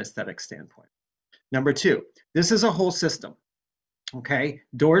standpoint, and an aesthetic standpoint. Number two, this is a whole system, okay?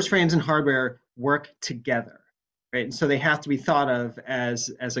 Doors, frames, and hardware work together. Right, and so they have to be thought of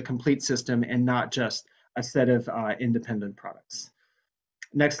as a complete system and not just a set of independent products.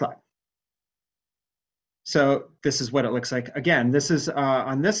 Next slide. So this is what it looks like. Again, this is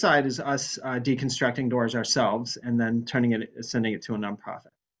on this side is us deconstructing doors ourselves and then sending it to a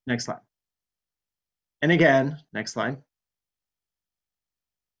nonprofit. Next slide. And again, next slide.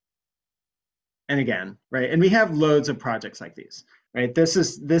 and again, right? And we have loads of projects like these, right? This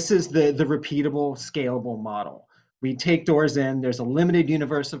is the repeatable, scalable model. We take doors in, there's a limited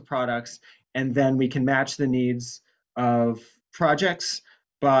universe of products, and then we can match the needs of projects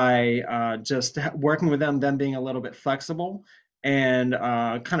by just working with them being a little bit flexible, and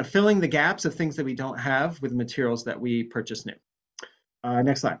kind of filling the gaps of things that we don't have with materials that we purchase new.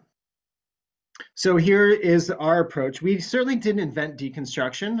 Next slide. So here is our approach. We certainly didn't invent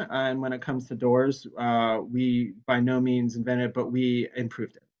deconstruction, and when it comes to doors, we by no means invented it, but we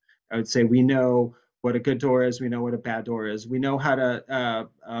improved it. I would say we know what a good door is, we know what a bad door is, we know how to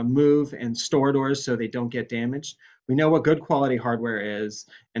move and store doors so they don't get damaged. We know what good quality hardware is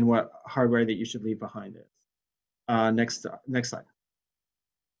and what hardware that you should leave behind is. Next slide.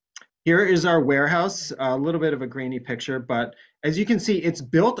 Here is our warehouse, a little bit of a grainy picture, but as you can see, it's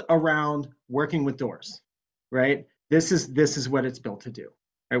built around working with doors, right? This is what it's built to do.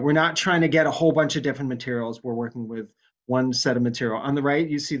 Right? We're not trying to get a whole bunch of different materials. We're working with one set of material. On the right,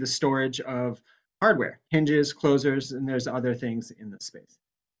 you see the storage of hardware, hinges, closers, and there's other things in this space.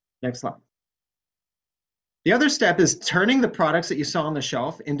 Next slide. The other step is turning the products that you saw on the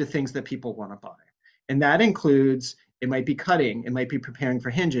shelf into things that people want to buy. And that includes, it might be cutting, it might be preparing for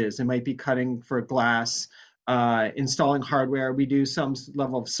hinges, it might be cutting for glass, installing hardware. We do some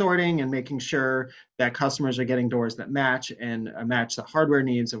level of sorting and making sure that customers are getting doors that match and match the hardware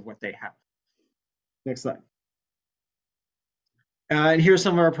needs of what they have. Next slide. And here's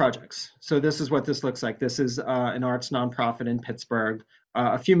some of our projects. So this is what this looks like. This is an arts nonprofit in Pittsburgh.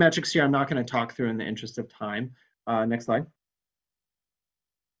 A few metrics here I'm not going to talk through in the interest of time. Next slide.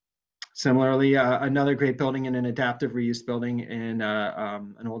 Similarly, another great building in an adaptive reuse building in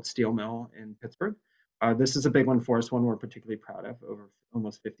an old steel mill in Pittsburgh. This is a big one for us, one we're particularly proud of, over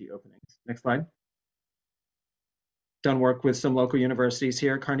almost 50 openings. Next slide. Done work with some local universities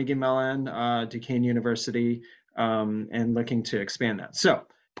here, Carnegie Mellon, Duquesne University, and looking to expand that. So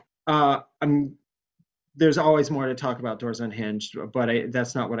there's always more to talk about Doors Unhinged, but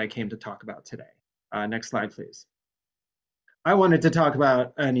that's not what I came to talk about today. Next slide, please. I wanted to talk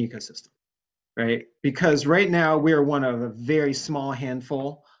about an ecosystem, right? Because right now we're one of a very small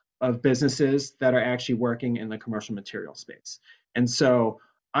handful of businesses that are actually working in the commercial material space. And so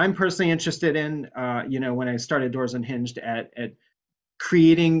I'm personally interested in, when I started Doors Unhinged at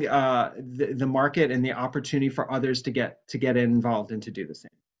creating the market and the opportunity for others to get involved and to do the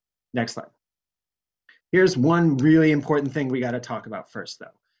same. Next slide. Here's one really important thing we got to talk about first, though.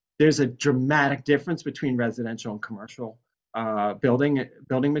 There's a dramatic difference between residential and commercial building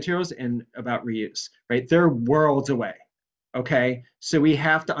materials and about reuse, right? They're worlds away, okay? So we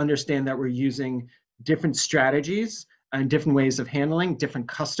have to understand that we're using different strategies and different ways of handling, different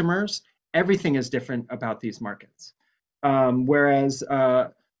customers. Everything is different about these markets. Whereas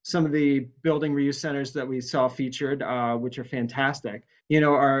some of the building reuse centers that we saw featured, which are fantastic,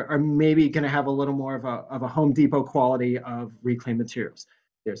 are maybe going to have a little more of a Home Depot quality of reclaimed materials.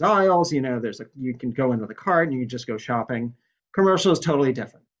 There's aisles, you can go into the cart and you can just go shopping. Commercial is totally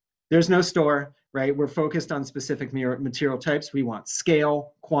different. There's no store, right? We're focused on specific material types. We want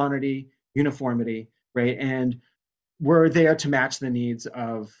scale, quantity, uniformity, right? And we're there to match the needs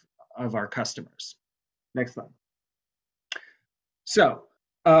of our customers. Next slide. So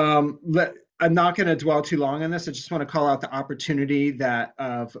I'm not going to dwell too long on this. I just want to call out the opportunity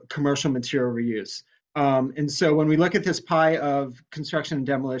of commercial material reuse. And so when we look at this pie of construction and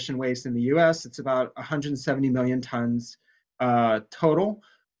demolition waste in the US, it's about 170 million tons total.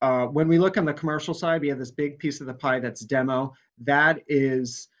 When we look on the commercial side, we have this big piece of the pie that's demo. That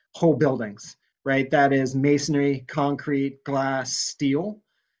is whole buildings, right? That is masonry, concrete, glass, steel.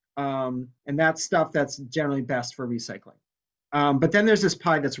 And that's stuff that's generally best for recycling. But then there's this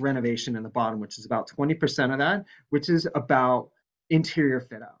pie that's renovation in the bottom, which is about 20% of that, which is about interior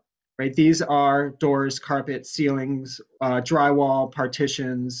fit out, right? These are doors, carpet, ceilings, drywall,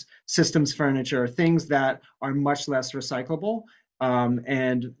 partitions, systems furniture, things that are much less recyclable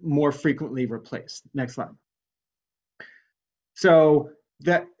and more frequently replaced. Next slide. So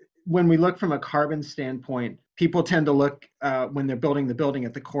that when we look from a carbon standpoint, people tend to look when they're building the building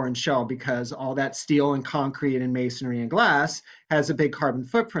at the core and shell, because all that steel and concrete and masonry and glass has a big carbon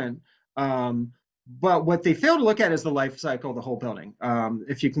footprint. But what they fail to look at is the life cycle of the whole building.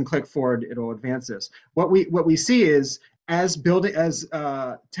 If you can click forward, it'll advance this. What we see is as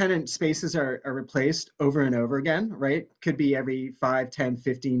tenant spaces are replaced over and over again, right? Could be every 5, 10,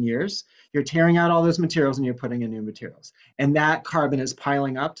 15 years. You're tearing out all those materials and you're putting in new materials. And that carbon is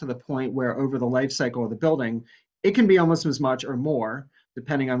piling up to the point where over the life cycle of the building, it can be almost as much or more,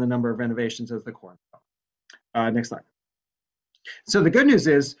 depending on the number of renovations as the core. Next slide. So the good news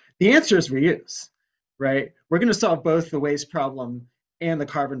is the answer is reuse, right? We're going to solve both the waste problem and the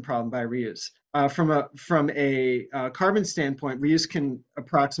carbon problem by reuse. From a carbon standpoint, reuse can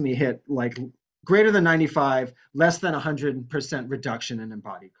approximately hit like greater than 95, less than 100% reduction in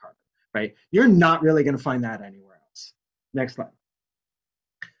embodied carbon, right? You're not really going to find that anywhere else. Next slide.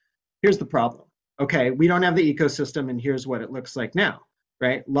 Here's the problem. Okay, we don't have the ecosystem, and here's what it looks like now,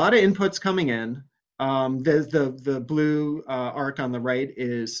 right? A lot of inputs coming in. The blue arc on the right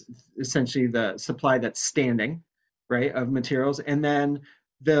is essentially the supply that's standing, right, of materials, and then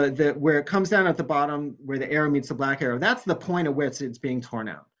the where it comes down at the bottom, where the arrow meets the black arrow, that's the point at which it's being torn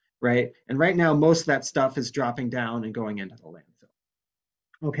out, right? And right now, most of that stuff is dropping down and going into the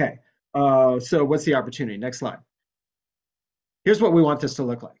landfill. Okay, so what's the opportunity? Next slide. Here's what we want this to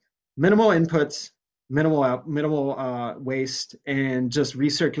look like. Minimal inputs, minimal waste, and just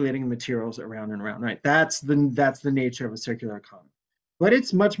recirculating materials around and around, right? That's the nature of a circular economy. But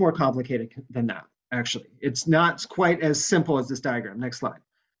it's much more complicated than that, actually. It's not quite as simple as this diagram. Next slide.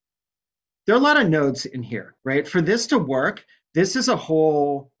 There are a lot of nodes in here, right? For this to work, this is a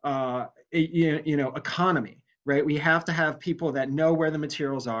whole economy, right? We have to have people that know where the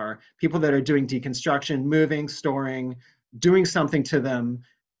materials are, people that are doing deconstruction, moving, storing, doing something to them,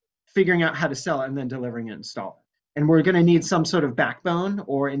 figuring out how to sell it, and then delivering it and install it. And we're going to need some sort of backbone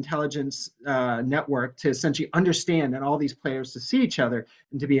or intelligence network to essentially understand and all these players to see each other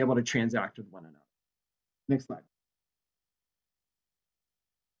and to be able to transact with one another. Next slide.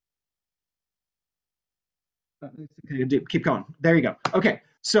 Keep going. There you go. Okay,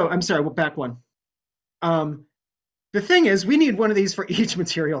 so I'm sorry, we'll back one. The thing is, we need one of these for each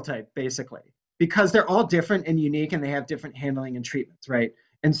material type, basically, because they're all different and unique and they have different handling and treatments, right?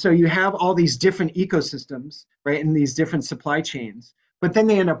 And so you have all these different ecosystems, right, and these different supply chains, but then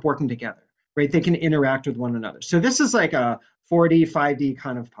they end up working together, right? They can interact with one another. So this is like a 4D, 5D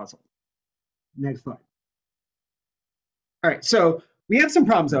kind of puzzle. Next slide. All right, so we have some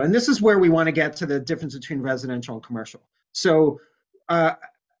problems though, and this is where we want to get to the difference between residential and commercial. So I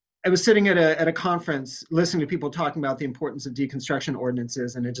was sitting at a conference listening to people talking about the importance of deconstruction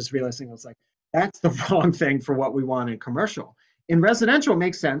ordinances, and I just realizing I was like, that's the wrong thing for what we want in commercial. In residential, it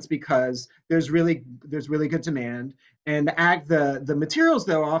makes sense because there's really good demand, and the materials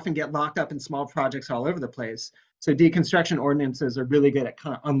though often get locked up in small projects all over the place. So deconstruction ordinances are really good at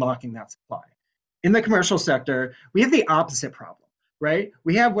kind of unlocking that supply. In the commercial sector, we have the opposite problem, right?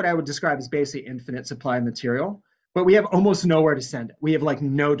 We have what I would describe as basically infinite supply of material, but we have almost nowhere to send it. We have like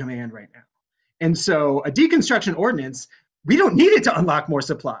no demand right now. And so a deconstruction ordinance, we don't need it to unlock more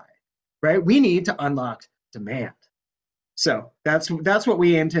supply, right? We need to unlock demand. So that's what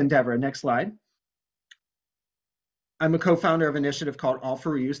we aim to endeavor. Next slide. I'm a co-founder of an initiative called All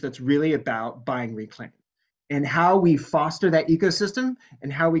for Reuse that's really about buying reclaim and how we foster that ecosystem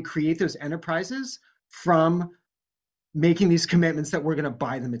and how we create those enterprises from making these commitments that we're going to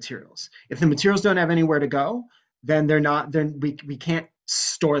buy the materials. If the materials don't have anywhere to go, then we can't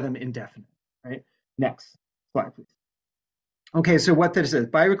store them indefinitely, right? Next slide, please. Okay, so what this is,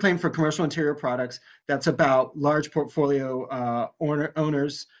 buy reclaim for commercial interior products, that's about large portfolio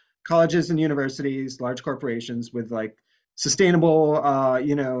owners, colleges and universities, large corporations with like sustainable,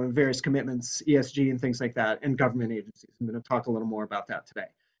 various commitments, ESG and things like that, and government agencies. I'm going to talk a little more about that today.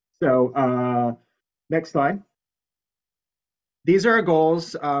 So next slide. These are our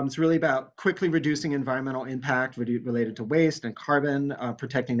goals. It's really about quickly reducing environmental impact related to waste and carbon,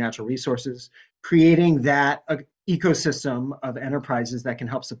 protecting natural resources, creating that ecosystem of enterprises that can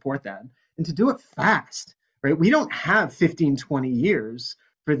help support that, and to do it fast, right? We don't have 15, 20 years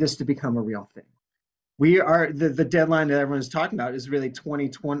for this to become a real thing. We are, the deadline that everyone's talking about is really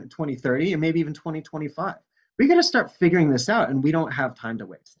 2030 and maybe even 2025. We got to start figuring this out, and we don't have time to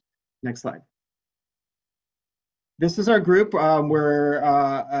waste. Next slide. This is our group. We're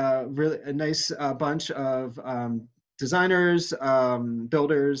really a nice bunch of designers,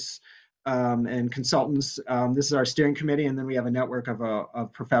 builders, and consultants. This is our steering committee, and then we have a network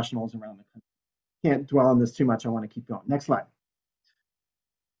of professionals around the country. Can't dwell on this too much. I want to keep going. Next slide.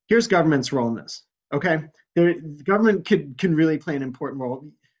 Here's government's role in this. Okay, the government can really play an important role.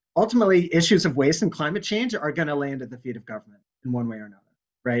 Ultimately, issues of waste and climate change are going to land at the feet of government in one way or another.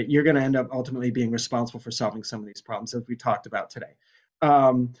 Right, you're going to end up ultimately being responsible for solving some of these problems as we talked about today.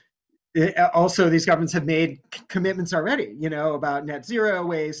 Also, these governments have made commitments already, about net zero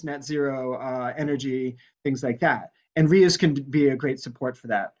waste, net zero energy, things like that. And reuse can be a great support for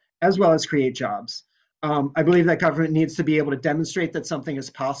that, as well as create jobs. I believe that government needs to be able to demonstrate that something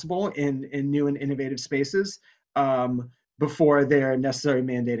is possible in new and innovative spaces before they're necessarily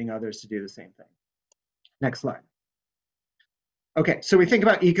mandating others to do the same thing. Next slide. Okay, so we think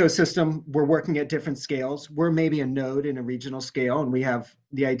about ecosystem, we're working at different scales. We're maybe a node in a regional scale, and we have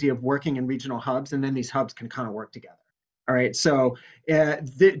the idea of working in regional hubs, and then these hubs can kind of work together. All right, so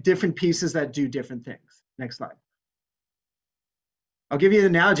different pieces that do different things. Next slide. I'll give you an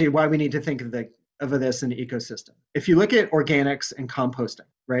analogy of why we need to think of this in an ecosystem. If you look at organics and composting,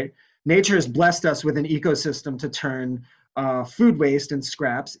 right? Nature has blessed us with an ecosystem to turn food waste and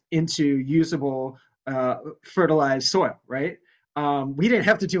scraps into usable fertilized soil, right? We didn't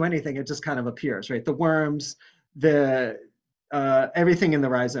have to do anything; it just kind of appears, right? The worms, the everything in the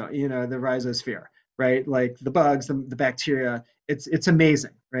the rhizosphere, right? Like the bugs, the bacteria. It's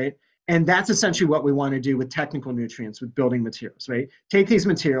amazing, right? And that's essentially what we want to do with technical nutrients, with building materials, right? Take these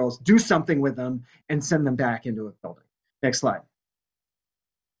materials, do something with them, and send them back into a building. Next slide.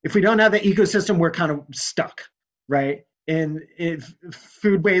 If we don't have the ecosystem, we're kind of stuck, right? And if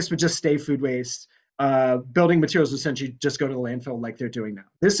food waste would just stay food waste. Building materials essentially just go to the landfill like they're doing now.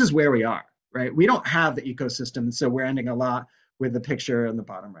 This is where we are, right? We don't have the ecosystem, so we're ending a lot with the picture on the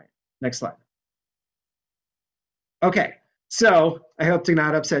bottom right. Next slide. Okay, so I hope to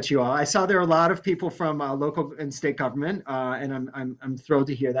not upset you all. I saw there are a lot of people from local and state government, and I'm thrilled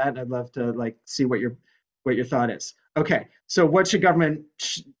to hear that. And I'd love to see what your thought is. Okay, so what should government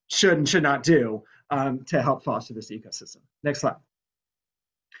should and should not do to help foster this ecosystem? Next slide.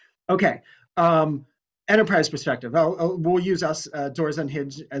 Okay, enterprise perspective. We'll use us, Doors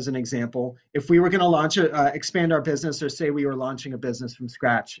Unhinged, as an example. If we were going to expand our business, or say we were launching a business from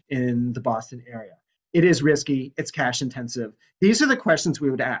scratch in the Boston area, it is risky, it's cash intensive. These are the questions we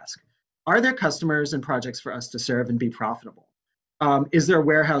would ask. Are there customers and projects for us to serve and be profitable? Is there a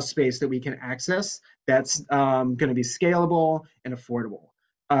warehouse space that we can access that's going to be scalable and affordable?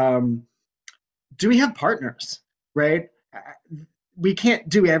 Do we have partners, right? We can't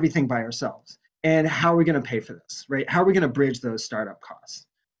do everything by ourselves. And how are we going to pay for this, right? How are we going to bridge those startup costs?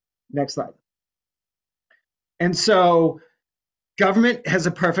 Next slide. And so government has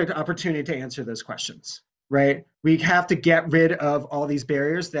a perfect opportunity to answer those questions, right? We have to get rid of all these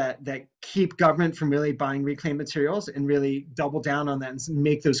barriers that keep government from really buying reclaimed materials, and really double down on that and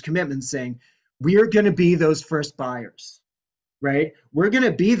make those commitments saying, we're going to be those first buyers, right? We're going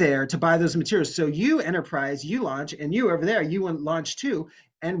to be there to buy those materials. So you enterprise, you launch, and you over there, you launch too,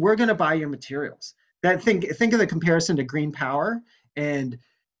 and we're going to buy your materials. Think of the comparison to green power. And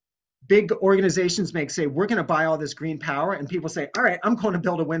big organizations say, we're going to buy all this green power, and people say, all right, I'm going to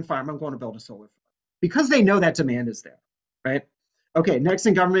build a wind farm, I'm going to build a solar farm, because they know that demand is there, right? Okay, next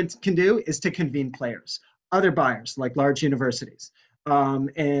thing government can do is to convene players, other buyers like large universities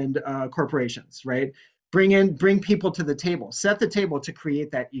and corporations, right? Bring people to the table, set the table to create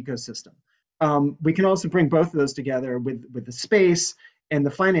that ecosystem. We can also bring both of those together with the space and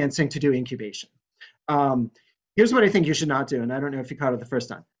the financing to do incubation. Here's what I think you should not do, and I don't know if you caught it the first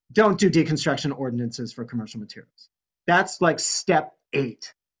time. Don't do deconstruction ordinances for commercial materials. That's like step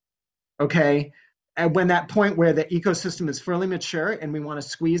 8, okay? And when that point where the ecosystem is fully mature and we want to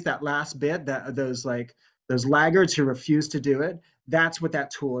squeeze that last bit, those laggards who refuse to do it, that's what that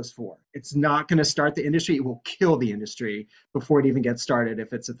tool is for. It's not going to start the industry. It will kill the industry before it even gets started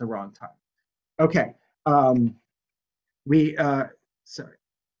if it's at the wrong time. Okay.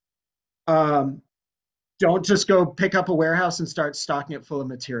 Don't just go pick up a warehouse and start stocking it full of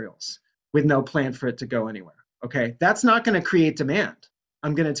materials with no plan for it to go anywhere. Okay, that's not going to create demand.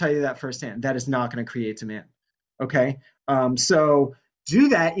 I'm going to tell you that firsthand. That is not going to create demand. Okay, so do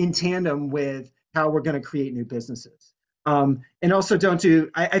that in tandem with how we're going to create new businesses. And also don't do,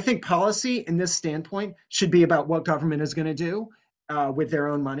 I think policy in this standpoint should be about what government is going to do with their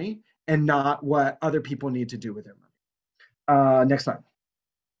own money, and not what other people need to do with their money. Next slide.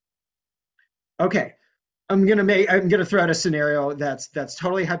 Okay. I'm gonna throw out a scenario that's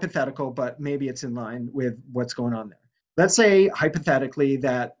totally hypothetical, but maybe it's in line with what's going on there. Let's say hypothetically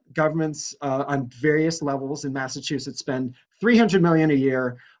that governments on various levels in Massachusetts spend $300 million a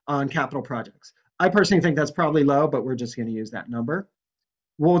year on capital projects. I personally think that's probably low, but we're just going to use that number.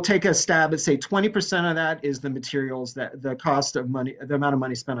 We'll take a stab at say 20% of that is the materials, that the cost of money, the amount of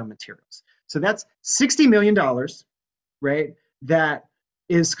money spent on materials. So that's $60 million, right? That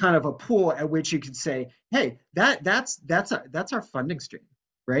is kind of a pool at which you could say, hey, that's our funding stream,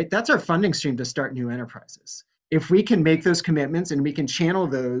 right? That's our funding stream to start new enterprises. If we can make those commitments and we can channel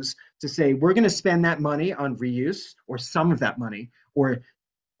those to say, we're going to spend that money on reuse, or some of that money, or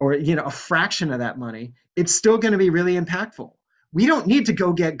a fraction of that money, it's still going to be really impactful. We don't need to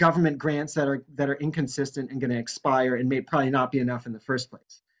go get government grants that are inconsistent and going to expire and may probably not be enough in the first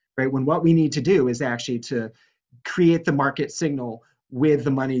place, right? When what we need to do is actually to create the market signal with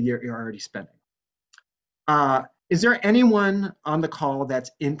the money you're already spending. Is there anyone on the call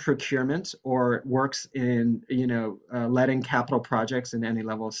that's in procurement or works in, letting capital projects in any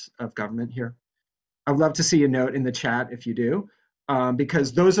levels of government here? I'd love to see a note in the chat if you do,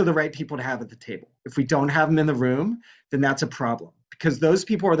 because those are the right people to have at the table. If we don't have them in the room, then that's a problem, because those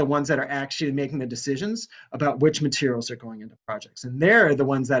people are the ones that are actually making the decisions about which materials are going into projects. And they're the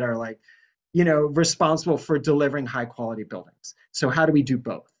ones that are like, responsible for delivering high quality buildings. So how do we do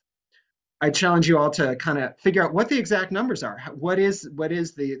both? I challenge you all to kind of figure out what the exact numbers are. What is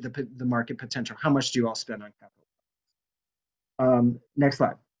the market potential? How much do you all spend on capital? Next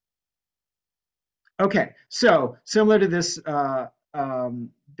slide. Okay, so similar to this this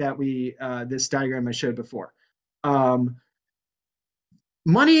diagram I showed before.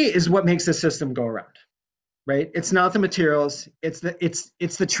 Money is what makes the system go around, right? It's not the materials, it's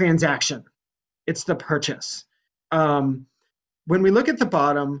the transaction, it's the purchase. When we look at the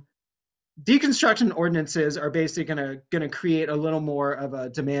bottom, deconstruction ordinances are basically going to create a little more of a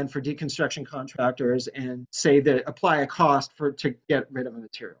demand for deconstruction contractors and say that apply a cost to get rid of a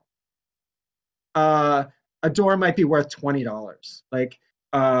material. A door might be worth $20. Like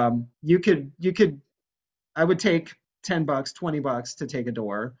you could, I would take $10, $20 to take a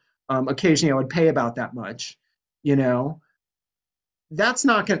door. Occasionally I would pay about that much, that's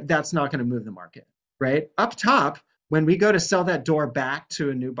not gonna move the market, right? Up top, when we go to sell that door back to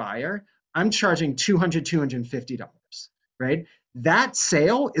a new buyer, I'm charging $200, $250, right? That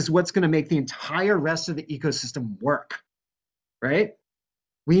sale is what's going to make the entire rest of the ecosystem work, right?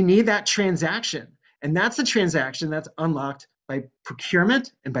 We need that transaction. And that's the transaction that's unlocked by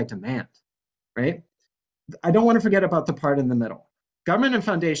procurement and by demand, right? I don't want to forget about the part in the middle. Government and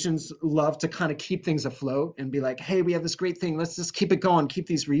foundations love to kind of keep things afloat and be like, hey, we have this great thing. Let's just keep it going. Keep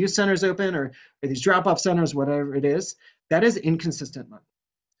these reuse centers open or these drop-off centers, whatever it is. That is inconsistent money.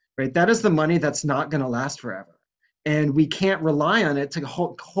 Right? That is the money that's not going to last forever. And we can't rely on it to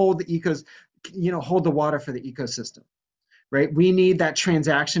hold the water for the ecosystem, right? We need that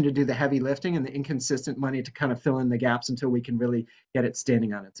transaction to do the heavy lifting and the inconsistent money to kind of fill in the gaps until we can really get it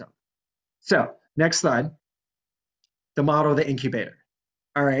standing on its own. So next slide, the model of the incubator.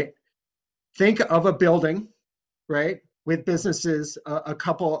 All right, think of a building, right? With businesses, a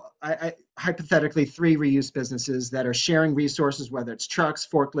couple, hypothetically 3 reuse businesses that are sharing resources, whether it's trucks,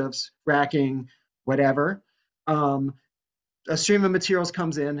 forklifts, racking, whatever. A stream of materials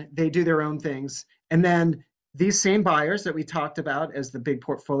comes in, they do their own things. And then these same buyers that we talked about as the big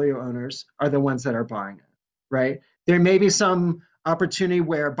portfolio owners are the ones that are buying it, right? There may be some opportunity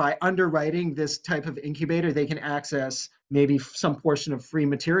where by underwriting this type of incubator, they can access maybe some portion of free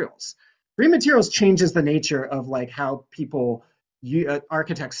materials. Free materials changes the nature of like how people,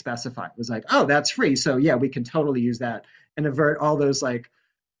 architects specify. It was like, oh, that's free. So yeah, we can totally use that and avert all those like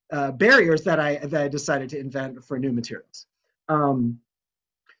barriers that I decided to invent for new materials. So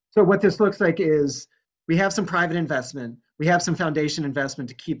what this looks like is we have some private investment, we have some foundation investment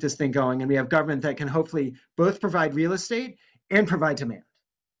to keep this thing going, and we have government that can hopefully both provide real estate and provide demand,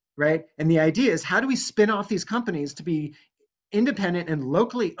 right? And the idea is how do we spin off these companies to be independent and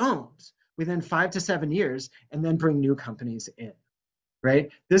locally owned within 5 to 7 years, and then bring new companies in,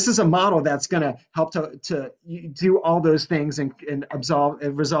 right? This is a model that's going to help to do all those things and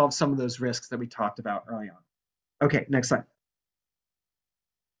resolve some of those risks that we talked about early on. Okay, next slide.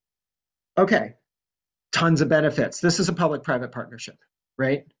 Okay, tons of benefits. This is a public-private partnership,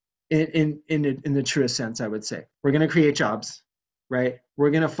 right? In the truest sense, I would say. We're going to create jobs, right?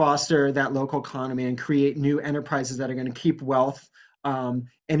 We're going to foster that local economy and create new enterprises that are going to keep wealth.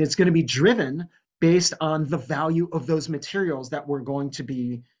 And it's going to be driven based on the value of those materials that were going to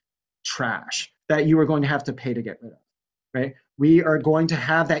be trash, that you are going to have to pay to get rid of, right? We are going to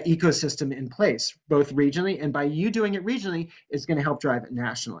have that ecosystem in place, both regionally, and by you doing it regionally, it's going to help drive it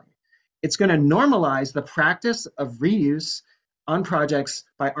nationally. It's going to normalize the practice of reuse on projects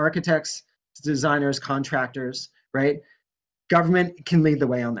by architects, designers, contractors, right? Government can lead the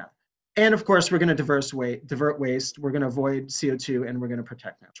way on that. And of course, we're going to divert waste, we're going to avoid CO2, and we're going to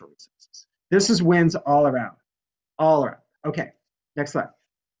protect natural resources. This is wins all around, all around. Okay, next slide.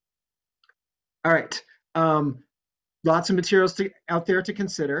 All right, lots of materials out there to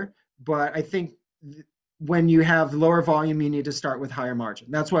consider, but I think when you have lower volume, you need to start with higher margin.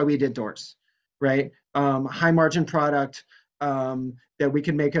 That's why we did doors, right? High margin product that we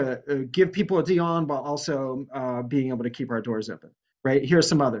can make give people a deal on, while also being able to keep our doors open, right? Here are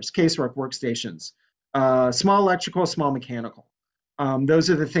some others: casework, workstations, small electrical, small mechanical. Those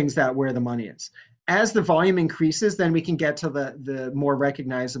are the things that where the money is. As the volume increases, then we can get to the more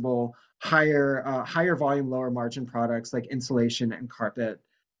recognizable, higher volume, lower margin products like insulation and carpet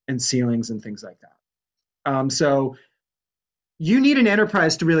and ceilings and things like that. So you need an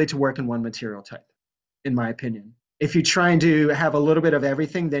enterprise to really to work in one material type, in my opinion. If you're trying to have a little bit of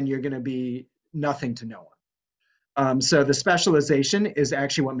everything, then you're going to be nothing to no one. So the specialization is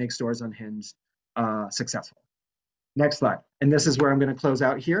actually what makes Doors Unhinged successful. Next slide. And this is where I'm going to close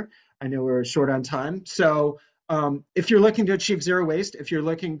out here. I know we're short on time. So if you're looking to achieve zero waste, if you're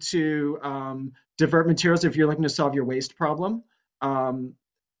looking to divert materials, if you're looking to solve your waste problem,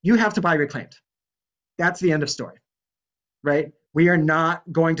 you have to buy reclaimed. That's the end of story, right? We are not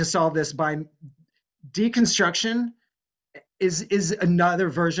going to solve this by deconstruction is another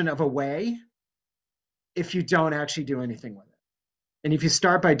version of a way if you don't actually do anything with it. And if you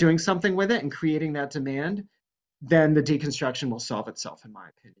start by doing something with it and creating that demand, then the deconstruction will solve itself, in my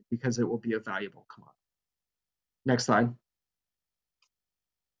opinion, because it will be a valuable commodity. Next slide.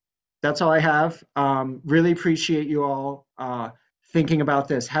 That's all I have. Really appreciate you all thinking about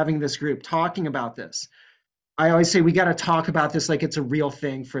this, having this group, talking about this. I always say we got to talk about this like it's a real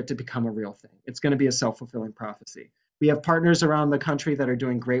thing for it to become a real thing. It's going to be a self-fulfilling prophecy. We have partners around the country that are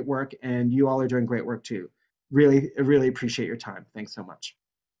doing great work, and you all are doing great work too. Really, really appreciate your time. Thanks so much.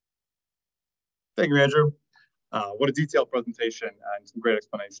 Thank you, Andrew. What a detailed presentation and some great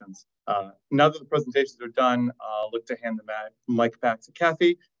explanations. Now that the presentations are done, I'll look to hand the mic back to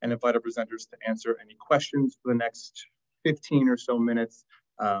Kathy and invite our presenters to answer any questions for the next 15 or so minutes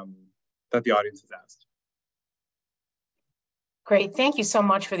that the audience has asked. Great. Thank you so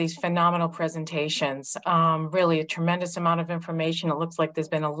much for these phenomenal presentations. Really a tremendous amount of information. It looks like there's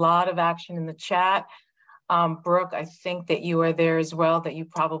been a lot of action in the chat. Brooke, I think that you are there as well, that you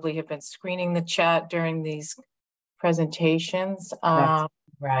probably have been screening the chat during these presentations. That's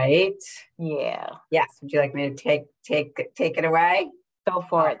right. Yeah. Yes. Would you like me to take it away? Go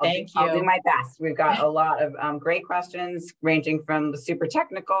for it. Thank you. I'll do my best. We've got a lot of great questions ranging from the super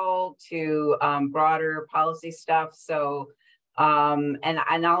technical to broader policy stuff. So,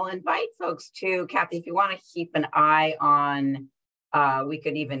 and I'll invite folks to, Kathy, if you want to keep an eye on, we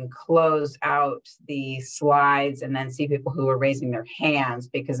could even close out the slides and then see people who are raising their hands,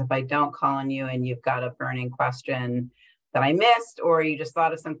 because if I don't call on you and you've got a burning question that I missed, or you just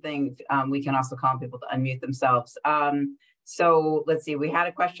thought of something, we can also call on people to unmute themselves. So let's see, we had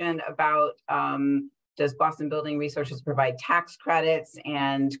a question about, does Boston Building Resources provide tax credits?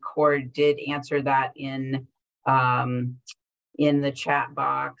 And Cord did answer that in the chat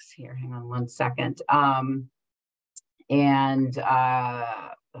box. Here, hang on one second.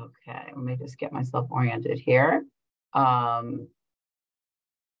 Okay, let me just get myself oriented here. And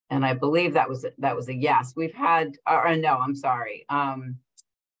I believe that was a yes. We've had, or no, I'm sorry.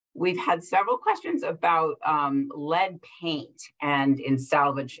 We've had several questions about lead paint and in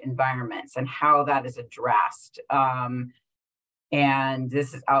salvage environments and how that is addressed. And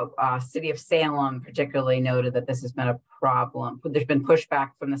this is City of Salem particularly noted that this has been a problem. There's been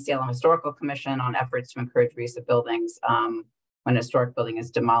pushback from the Salem Historical Commission on efforts to encourage reuse of buildings when a historic building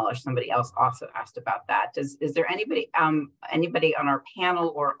is demolished. Somebody else also asked about that. Is there anybody on our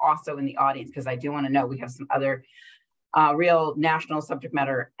panel or also in the audience? Because I do want to know, we have some other real national subject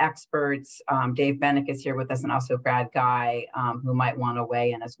matter experts. Dave Bennick is here with us, and also Brad Guy, who might want to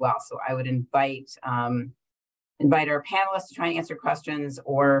weigh in as well. So I would invite our panelists to try and answer questions,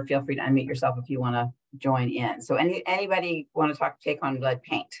 or feel free to unmute yourself if you want to join in. So anybody want to take on lead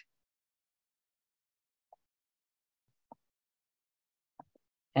paint?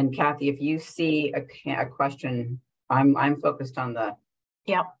 And Kathy, if you see a question, I'm focused on the.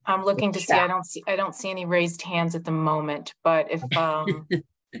 Yeah, I'm looking to see. I don't see any raised hands at the moment. But if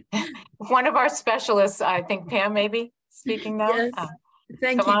if one of our specialists, I think Pam maybe speaking now. Yes.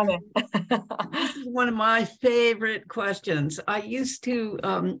 Thank Come you. on in. This is one of my favorite questions. I used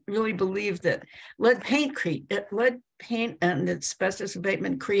to really believe that lead paint and its asbestos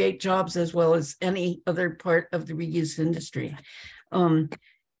abatement create jobs as well as any other part of the reuse industry.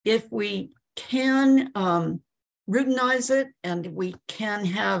 If we can routinize it and we can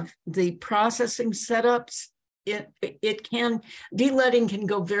have the processing setups, de-leading can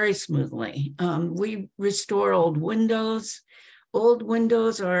go very smoothly. We restore old windows. Old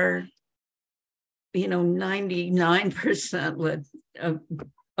windows are, 99% lead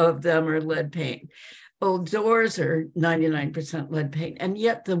of them are lead paint. Old doors are 99% lead paint. And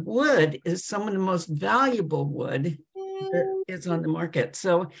yet the wood is some of the most valuable wood that is on the market.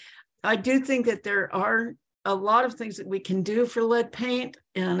 So I do think that there are a lot of things that we can do for lead paint,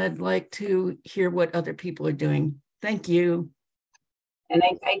 and I'd like to hear what other people are doing. Thank you. And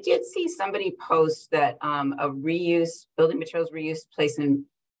I did see somebody post that a building materials reuse place in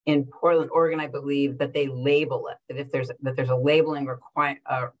in Portland, Oregon, I believe that they label it, that if there's a labeling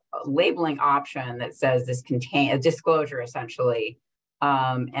labeling option that says this contain a disclosure essentially,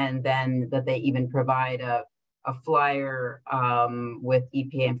 and then that they even provide a flyer with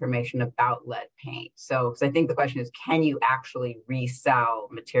EPA information about lead paint. So I think the question is, can you actually resell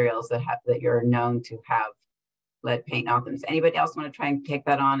materials that you're known to have lead paint on them? Does anybody else want to try and take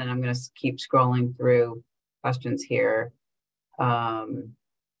that on? And I'm going to keep scrolling through questions here.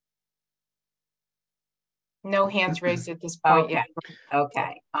 No hands raised at this point yet.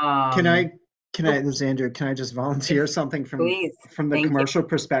 Okay. Can I, this is Andrew, can I just volunteer something from the commercial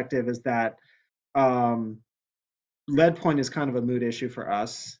perspective, is that lead point is kind of a mood issue for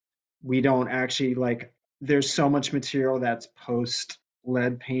us. We don't actually there's so much material that's post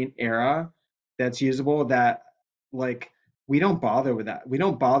lead paint era that's usable that we don't bother with that. We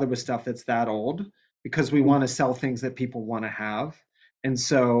don't bother with stuff that's that old because we want to sell things that people want to have. And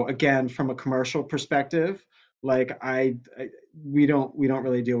so again, from a commercial perspective, we don't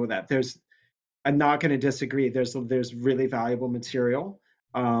really deal with that. I'm not going to disagree. There's really valuable material.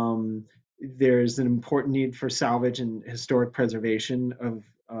 There's an important need for salvage and historic preservation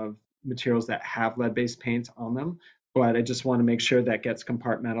of materials that have lead-based paint on them. But I just want to make sure that gets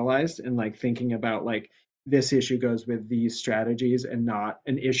compartmentalized and thinking about this issue goes with these strategies and not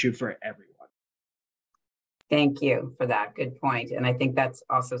an issue for everyone. Thank you for that. Good point. And I think that's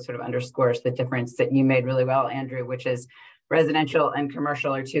also sort of underscores the difference that you made really well, Andrew, which is residential and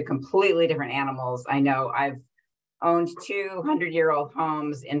commercial are two completely different animals. I know I've owned 200-year-old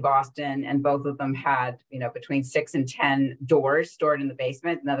homes in Boston, and both of them had, between 6 and 10 doors stored in the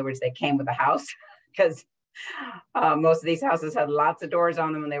basement. In other words, they came with the house because most of these houses had lots of doors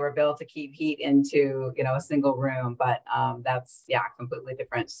on them and they were built to keep heat into, a single room. But that's, completely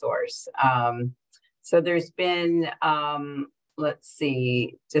different source. So there's been,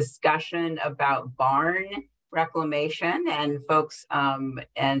 discussion about barn reclamation and folks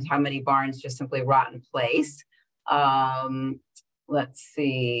and how many barns just simply rot in place.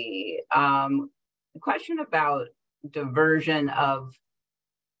 The question about diversion of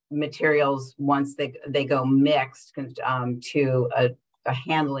materials once they go mixed to a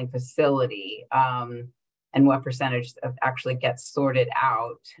handling facility, and what percentage actually gets sorted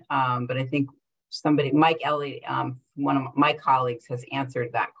out. But I think Mike Elliott, one of my colleagues, has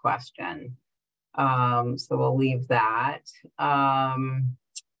answered that question. So we'll leave that.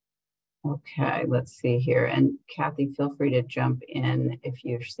 Okay, let's see here. And Kathy, feel free to jump in if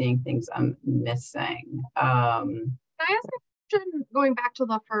you're seeing things I'm missing. Can I ask a question going back to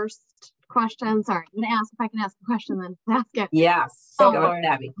the first question? Sorry, I'm going to ask if I can ask a question, then ask it. Yes, go ahead,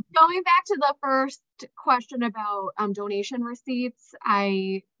 Abby. Going back to the first question about donation receipts,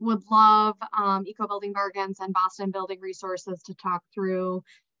 I would love Eco Building Bargains and Boston Building Resources to talk through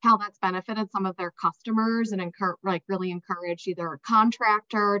how that's benefited some of their customers and really encourage either a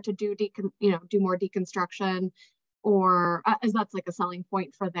contractor to do more deconstruction, or as that's a selling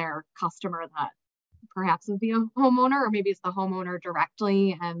point for their customer that perhaps is the homeowner, or maybe it's the homeowner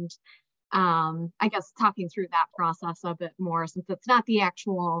directly. And I guess talking through that process a bit more, since it's not the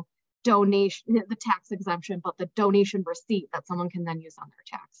actual donation, the tax exemption, but the donation receipt that someone can then use on their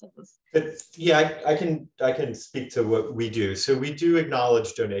taxes. I can speak to what we do. So we do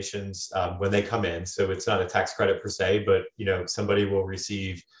acknowledge donations when they come in. So it's not a tax credit per se, but somebody will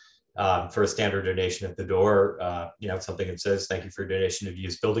receive for a standard donation at the door, something that says, thank you for your donation of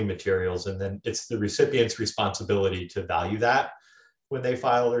used building materials. And then it's the recipient's responsibility to value that when they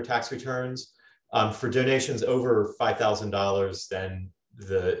file their tax returns. For donations over $5,000, then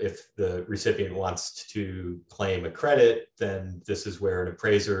if the recipient wants to claim a credit, then this is where an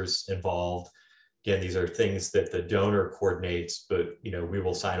appraiser's involved. Again, these are things that the donor coordinates, but we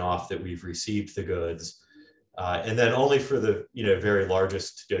will sign off that we've received the goods. And then only for the very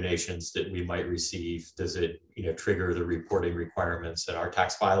largest donations that we might receive does it trigger the reporting requirements in our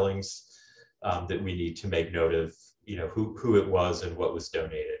tax filings that we need to make note of who it was and what was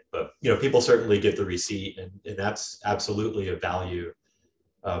donated. But people certainly get the receipt, and that's absolutely a value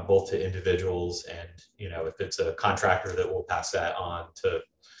both to individuals and if it's a contractor that will pass that on to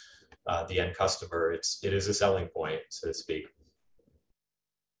the end customer, it is a selling point, so to speak.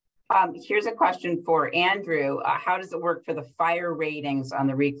 Here's a question for Andrew. How does it work for the fire ratings on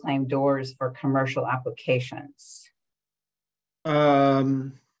the reclaimed doors for commercial applications? Yeah,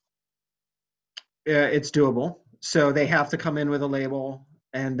 it's doable. So they have to come in with a label,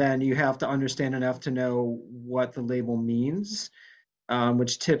 and then you have to understand enough to know what the label means,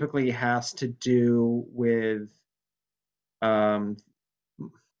 which typically has to do with, to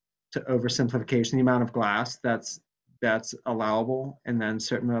oversimplification, the amount of glass that's that's allowable, and then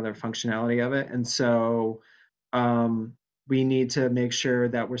certain other functionality of it. And so we need to make sure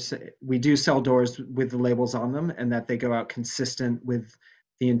that we do sell doors with the labels on them, and that they go out consistent with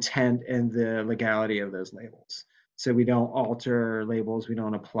the intent and the legality of those labels. So we don't alter labels, we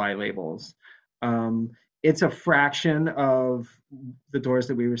don't apply labels. It's a fraction of the doors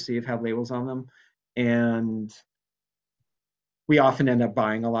that we receive have labels on them, and we often end up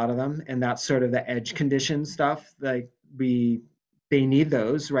buying a lot of them, and that's sort of the edge condition stuff. Like they need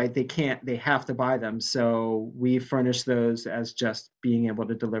those, right? They have to buy them. So we furnish those as just being able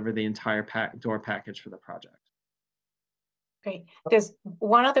to deliver the entire door package for the project. Great. There's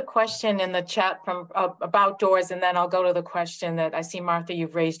one other question in the chat from about doors, and then I'll go to the question that I see, Martha,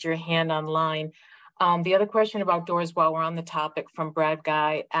 you've raised your hand online. The other question about doors, while we're on the topic, from Brad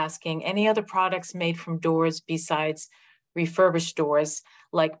Guy, asking any other products made from doors besides refurbished doors,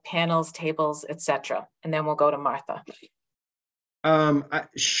 like panels, tables, etc. And then we'll go to Martha.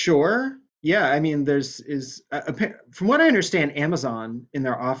 Sure. Yeah, I mean, from what I understand, Amazon in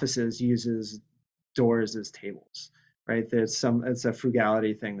their offices uses doors as tables, right? It's a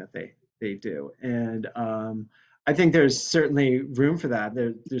frugality thing that they do. And I think there's certainly room for that.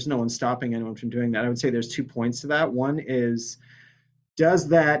 There's no one stopping anyone from doing that. I would say there's 2 points to that. One is, does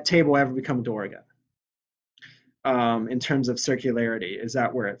that table ever become a door again? In terms of circularity, is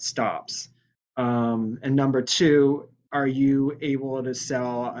that where it stops? And number two, are you able to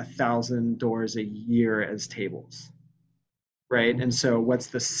sell 1,000 doors a year as tables? Right. And so what's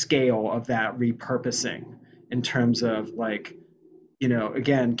the scale of that repurposing in terms of, like,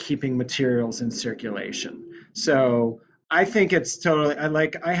 again, keeping materials in circulation? So I think it's totally,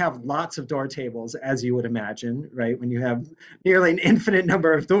 I have lots of door tables, as you would imagine, right? When you have nearly an infinite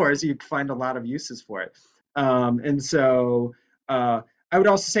number of doors, you find a lot of uses for it. And so I would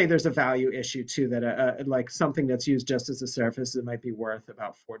also say there's a value issue too, that like something that's used just as a surface, it might be worth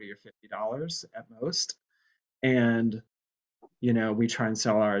about $40 or $50 at most. And, we try and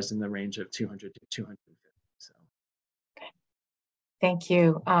sell ours in the range of 200 to 250. So. Okay. Thank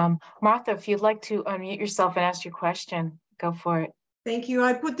you. Martha, if you'd like to unmute yourself and ask your question, go for it. Thank you.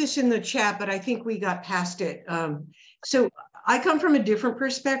 I put this in the chat, but I think we got past it. So I come from a different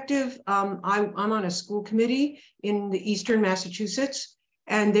perspective. I'm on a school committee in the Eastern Massachusetts,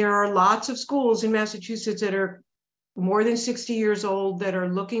 and there are lots of schools in Massachusetts that are more than 60 years old that are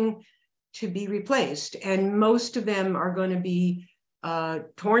looking to be replaced. And most of them are going to be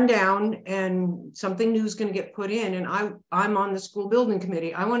torn down, and something new is going to get put in. And I'm on the school building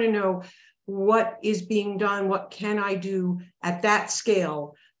committee. I want to know what is being done, what can I do at that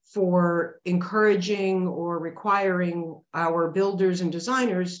scale for encouraging or requiring our builders and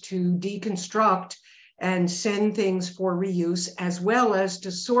designers to deconstruct and send things for reuse, as well as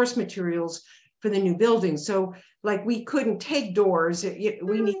to source materials for the new building. So, like, we couldn't take doors.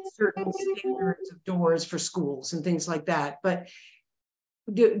 We need certain standards of doors for schools and things like that. But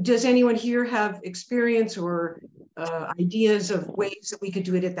does anyone here have experience or ideas of ways that we could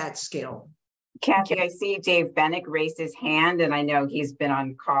do it at that scale? Kathy, I see Dave Bennick raised his hand, and I know he's been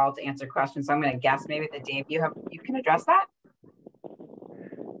on call to answer questions. So I'm going to guess maybe that Dave, you can address that.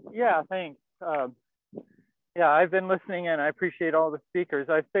 Yeah, thanks. Yeah, I've been listening, and I appreciate all the speakers.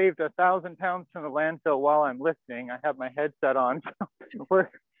 I've saved 1,000 pounds from the landfill while I'm listening. I have my headset on. So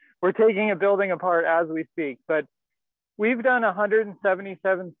we're taking a building apart as we speak. But we've done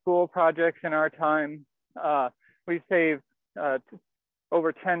 177 school projects in our time. We've saved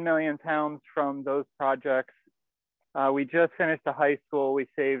over 10 million pounds from those projects. We just finished a high school. We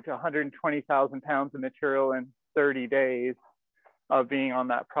saved 120,000 pounds of material in 30 days of being on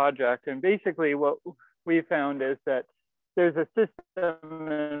that project. And basically what we found is that there's a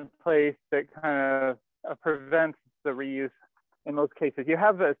system in place that kind of prevents the reuse in most cases. You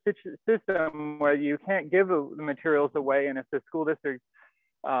have a system where you can't give the materials away, and if the school district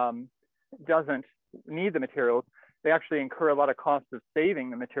doesn't need the materials, they actually incur a lot of costs of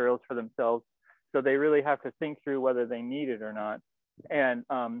saving the materials for themselves. So they really have to think through whether they need it or not. And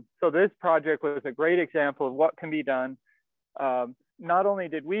so this project was a great example of what can be done. Not only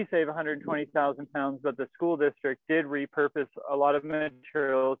did we save 120,000 pounds, but the school district did repurpose a lot of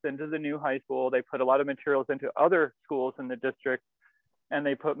materials into the new high school. They put a lot of materials into other schools in the district, and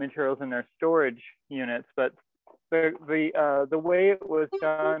they put materials in their storage units. But the way it was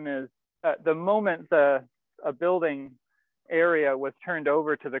done is at the moment a building area was turned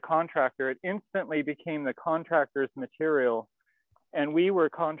over to the contractor, it instantly became the contractor's material. And we were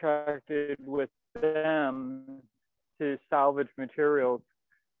contracted with them to salvage materials.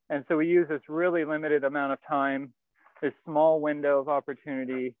 And so we use this really limited amount of time, this small window of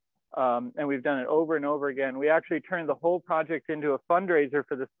opportunity And we've done it over and over again. We actually turned the whole project into a fundraiser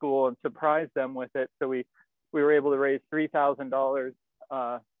for the school and surprised them with it. So we were able to raise $3,000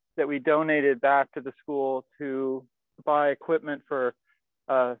 that we donated back to the school to buy equipment for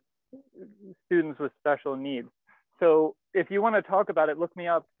students with special needs. So if you want to talk about it, look me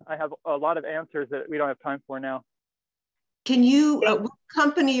up. I have a lot of answers that we don't have time for now. Can you, what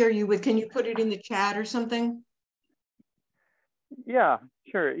company are you with? Can you put it in the chat or something? Yeah,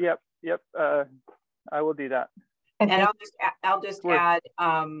 sure. Yep. I will do that. And I'll just add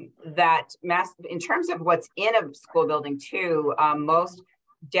that in terms of what's in a school building too, most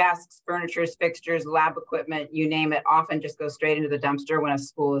desks, furniture, fixtures, lab equipment, you name it, often just goes straight into the dumpster when a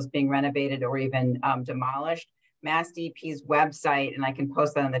school is being renovated or even demolished. MassDEP's website, and I can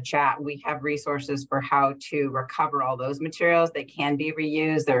post that in the chat, we have resources for how to recover all those materials. They can be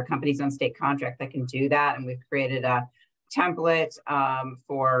reused. There are companies on state contract that can do that, and we've created a template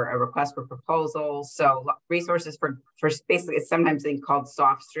for a request for proposals. So resources for basically, it's sometimes being called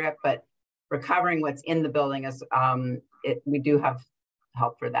soft strip, but recovering what's in the building is, we do have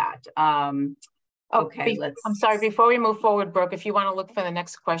help for that. Okay, I'm sorry, before we move forward, Brooke, if you want to look for the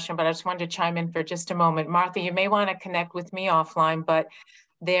next question, but I just wanted to chime in for just a moment. Martha, you may want to connect with me offline, but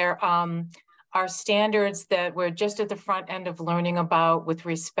there are standards that we're just at the front end of learning about with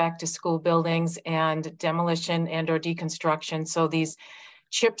respect to school buildings and demolition and or deconstruction. So these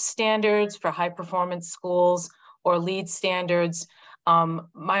CHIP standards for high performance schools or LEED standards,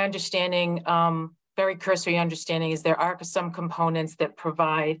 my understanding, very cursory understanding, is there are some components that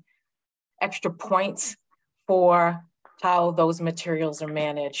provide extra points for how those materials are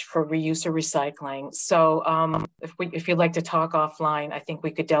managed for reuse or recycling. So if you'd like to talk offline, I think we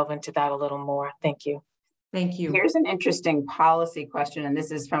could delve into that a little more. Thank you. Thank you. Here's an interesting policy question, and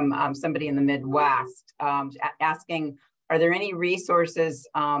this is from somebody in the Midwest, asking, are there any resources,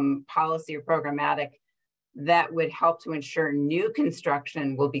 policy or programmatic, that would help to ensure new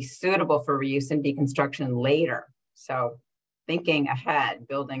construction will be suitable for reuse and deconstruction later? So thinking ahead,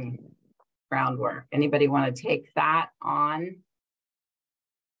 building groundwork. Anybody want to take that on?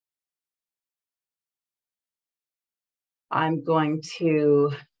 I'm going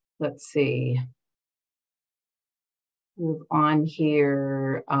to, let's see, move on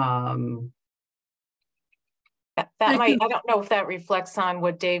here. That might, I don't know if that reflects on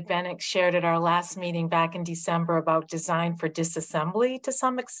what Dave Bennick shared at our last meeting back in December about design for disassembly to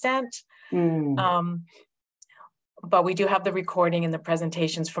some extent. But we do have the recording and the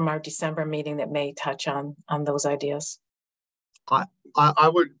presentations from our December meeting that may touch on those ideas. I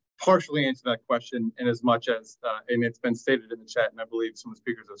would partially answer that question in as much as, and it's been stated in the chat, and I believe some of the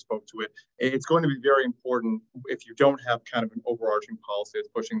speakers have spoke to it, it's going to be very important if you don't have kind of an overarching policy that's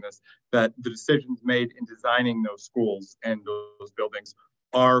pushing this, that the decisions made in designing those schools and those buildings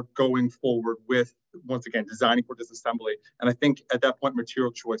are going forward with, once again, designing for disassembly. And I think at that point,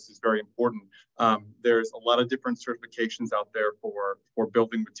 material choice is very important. There's a lot of different certifications out there for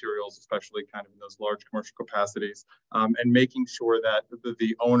building materials, especially kind of in those large commercial capacities, and making sure that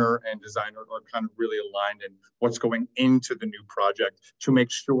the owner and designer are kind of really aligned in what's going into the new project to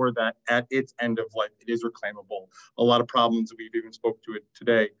make sure that at its end of life, it is reclaimable. A lot of problems, we've even spoke to it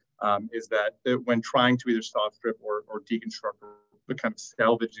today, is that when trying to either soft strip or deconstruct or kind of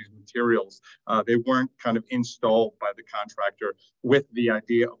salvage these materials, they weren't kind of installed by the contractor with the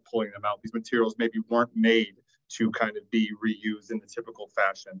idea of pulling them out. These materials maybe weren't made to kind of be reused in the typical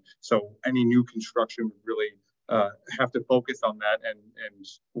fashion. So any new construction would really have to focus on that. And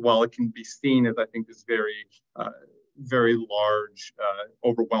while it can be seen as, I think, this very large,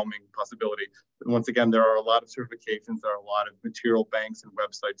 overwhelming possibility, once again, there are a lot of certifications, there are a lot of material banks and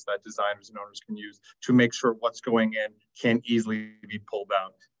websites that designers and owners can use to make sure what's going in can easily be pulled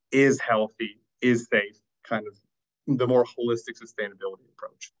out, is healthy, is safe, kind of the more holistic sustainability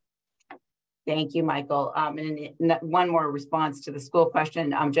approach. Thank you, Michael. And one more response to the school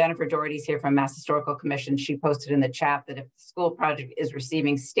question. Jennifer Doherty's here from Mass Historical Commission. She posted in the chat that if the school project is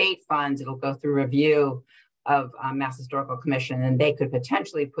receiving state funds, it'll go through review of Mass Historical Commission, and they could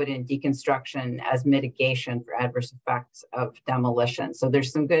potentially put in deconstruction as mitigation for adverse effects of demolition. So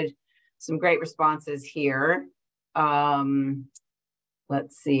there's some great responses here.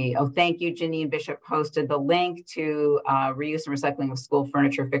 Let's see. Oh, thank you. Janine Bishop posted the link to reuse and recycling of school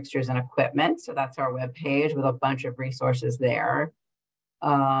furniture, fixtures, and equipment. So that's our webpage with a bunch of resources there.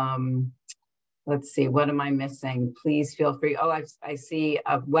 Let's see, what am I missing? Please feel free. Oh, I see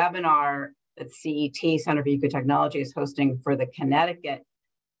a webinar that CET, Center for Ecotechnology, is hosting for the Connecticut,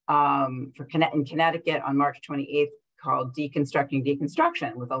 in Connecticut on March 28th, called Deconstructing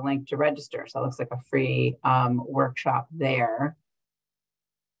Deconstruction, with a link to register. So it looks like a free workshop there.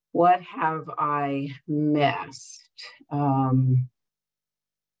 What have I missed?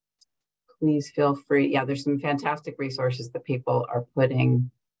 Please feel free. Yeah, there's some fantastic resources that people are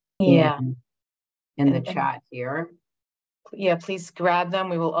putting in the chat here. Yeah, please grab them.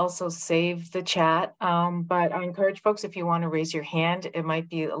 We will also save the chat. But I encourage folks, if you want to raise your hand, it might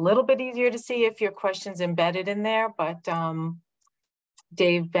be a little bit easier to see if your question's embedded in there. But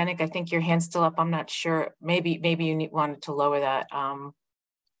Dave Bennick, I think your hand's still up. I'm not sure. Maybe you wanted to lower that.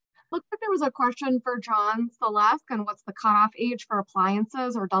 Looks like there was a question for John Celeste, and what's the cutoff age for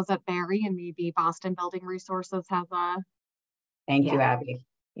appliances, or does it vary? And maybe Boston Building Resources has a. Thank you, Abby.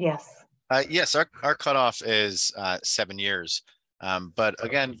 Yes. Yes, our cutoff is 7 years. But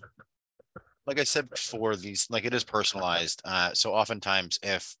again, like I said before, it is personalized. So oftentimes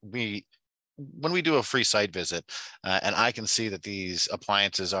when we do a free site visit and I can see that these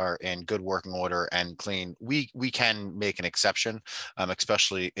appliances are in good working order and clean, we can make an exception,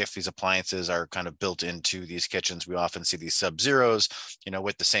 especially if these appliances are kind of built into these kitchens. We often see these Sub-Zeros,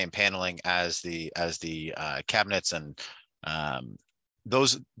 with the same paneling as the cabinets, and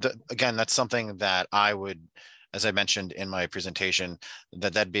again, that's something that I would, as I mentioned in my presentation,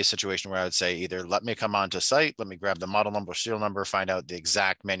 that'd be a situation where I would say either let me come onto site, let me grab the model number, serial number, find out the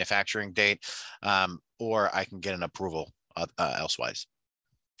exact manufacturing date, or I can get an approval elsewise.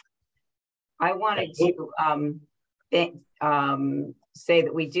 I wanted to say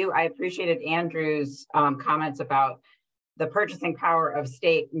that I appreciated Andrew's comments about the purchasing power of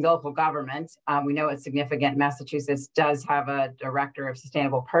state and local government. We know it's significant. Massachusetts does have a director of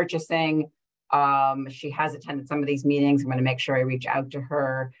sustainable purchasing. She has attended some of these meetings. I'm going to make sure I reach out to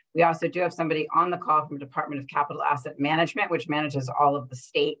her. We also do have somebody on the call from Department of Capital Asset Management, which manages all of the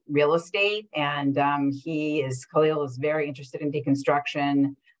state real estate. And Khalil is very interested in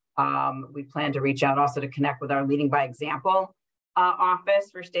deconstruction. We plan to reach out also to connect with our Leading by Example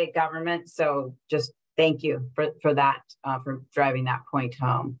office for state government. So just thank you for that, for driving that point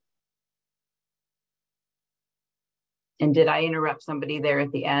home. And did I interrupt somebody there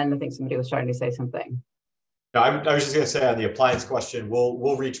at the end? I think somebody was trying to say something. No, I was just going to say on the appliance question,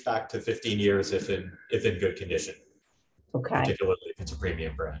 we'll reach back to 15 years if in good condition. Okay. Particularly if it's a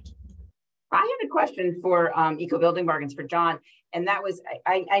premium brand. I had a question for Eco Building Bargains for John, and that was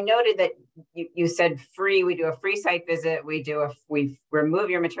I noted that you said free. We do a free site visit. We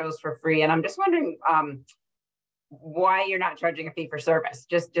remove your materials for free, and I'm just wondering why you're not charging a fee for service.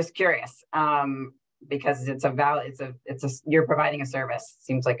 Just curious. Because you're providing a service.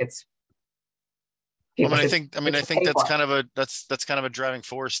 Seems like it's. I think that's kind of a driving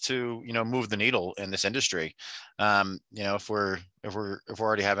force to move the needle in this industry. If we're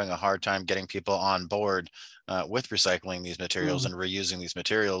already having a hard time getting people on board with recycling these materials and reusing these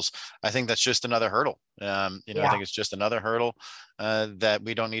materials, I think that's just another hurdle. I think it's just another hurdle that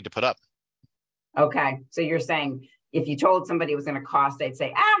we don't need to put up. Okay, so you're saying, if you told somebody it was going to cost, they'd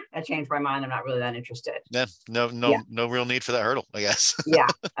say, I changed my mind. I'm not really that interested. Yeah, no real need for that hurdle, I guess. Yeah.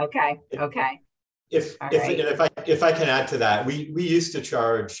 Okay. If I can add to that, we used to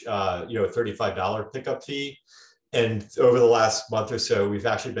charge a $35 pickup fee, and over the last month or so, we've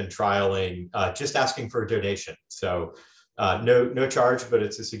actually been trialing just asking for a donation. So no charge, but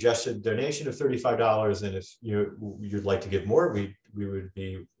it's a suggested donation of $35, and if you'd like to give more, we would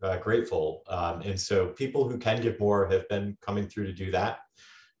be grateful. And so people who can give more have been coming through to do that,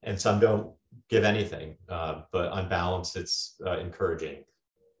 and some don't give anything, but on balance, it's encouraging.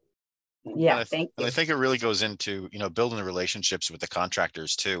 Yeah, I think it really goes into building the relationships with the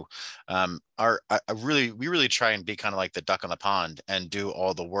contractors too. We really try and be kind of like the duck on the pond and do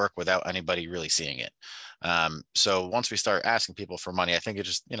all the work without anybody really seeing it. So once we start asking people for money, I think it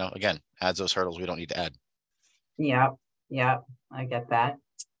just again adds those hurdles we don't need to add. Yeah, I get that.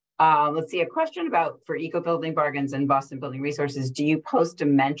 Let's see, a question for Eco Building Bargains and Boston Building Resources. Do you post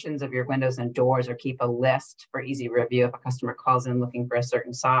dimensions of your windows and doors, or keep a list for easy review if a customer calls in looking for a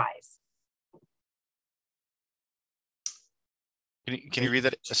certain size? Can you read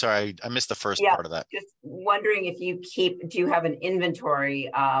that? Sorry, I missed the first part of that. Just wondering if do you have an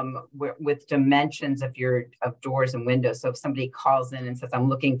inventory with dimensions of doors and windows? So if somebody calls in and says, I'm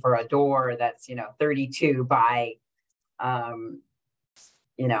looking for a door that's 32 by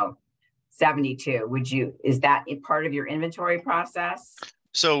 72, is that a part of your inventory process?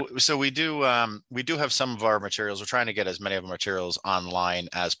 So we do have some of our materials. We're trying to get as many of our materials online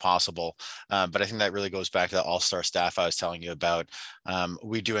as possible. But I think that really goes back to the all-star staff I was telling you about.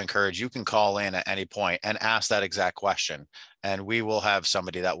 We do encourage, you can call in at any point and ask that exact question. and we will have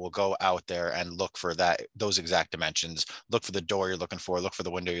somebody that will go out there and look for those exact dimensions, look for the door you're looking for, look for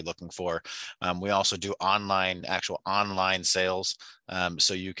the window you're looking for. We also do actual online sales.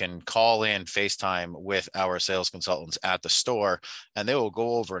 So you can call in FaceTime with our sales consultants at the store, and they will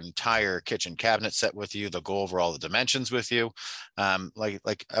go over an entire kitchen cabinet set with you. They'll go over all the dimensions with you.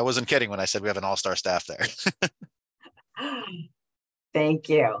 Like I wasn't kidding when I said we have an all-star staff there. Thank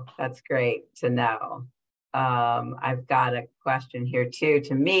you. That's great to know. I've got a question here too,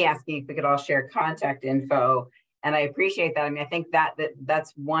 to me, asking if we could all share contact info. And I appreciate that. I mean, I think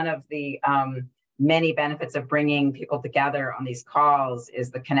that's one of the many benefits of bringing people together on these calls is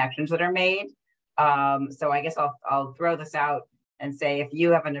the connections that are made. So I guess I'll throw this out and say, if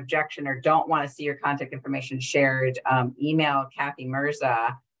you have an objection or don't want to see your contact information shared, email Kathy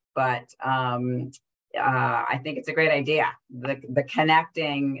Mirza. But I think it's a great idea. The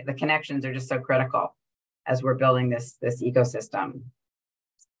connections are just so critical as we're building this ecosystem.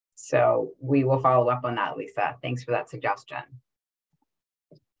 So we will follow up on that, Lisa. Thanks for that suggestion.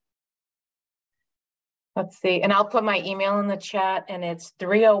 Let's see, and I'll put my email in the chat, and it's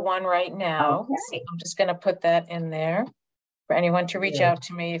 3:01 right now. Okay. So I'm just going to put that in there for anyone to reach out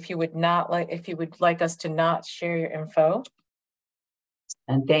to me if you would like us to not share your info.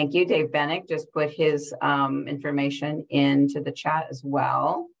 And thank you, Dave Bennick just put his information into the chat as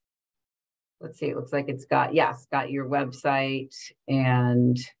well. Let's see, it looks like it's got your website,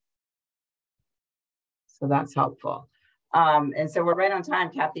 and so that's helpful. And so we're right on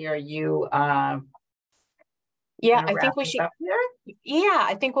time. Kathy, are you yeah, I think we should. Yeah,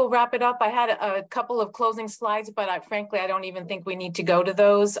 I think we'll wrap it up. I had a couple of closing slides, but frankly, I don't even think we need to go to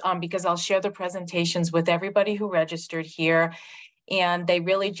those because I'll share the presentations with everybody who registered here. And they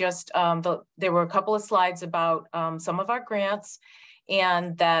really just, there were a couple of slides about some of our grants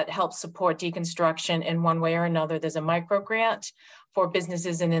and that help support deconstruction in one way or another. There's a micro grant for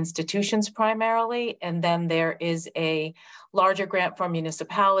businesses and institutions primarily. And then there is a larger grant for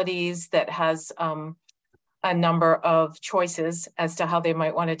municipalities that has a number of choices as to how they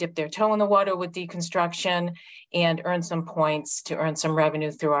might want to dip their toe in the water with deconstruction and earn some points to earn some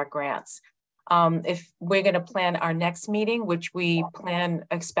revenue through our grants. If we're going to plan our next meeting, which we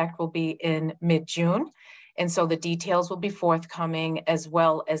expect will be in mid-June. And so the details will be forthcoming, as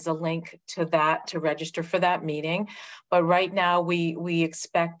well as a link to that to register for that meeting. But right now we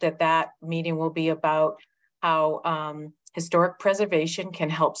expect that meeting will be about how historic preservation can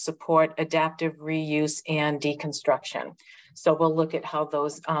help support adaptive reuse and deconstruction. So we'll look at how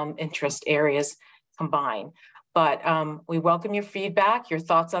those interest areas combine. But we welcome your feedback, your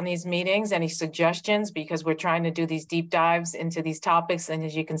thoughts on these meetings, any suggestions, because we're trying to do these deep dives into these topics. And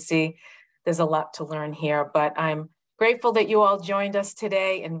as you can see, there's a lot to learn here. But I'm grateful that you all joined us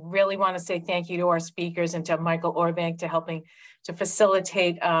today, and really want to say thank you to our speakers and to Michael Orbank to helping to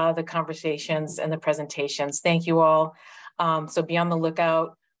facilitate the conversations and the presentations. Thank you all. So be on the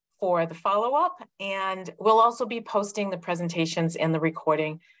lookout for the follow-up, and we'll also be posting the presentations and the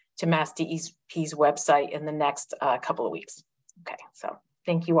recording to MassDEP's website in the next couple of weeks. Okay, so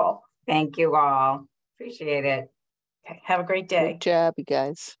thank you all. Thank you all. Appreciate it. Okay, have a great day. Good job, you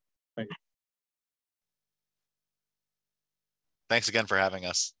guys. Thank you. Thanks again for having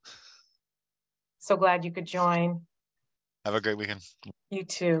us. So glad you could join. Have a great weekend. You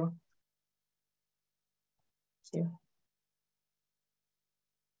too. Thank you.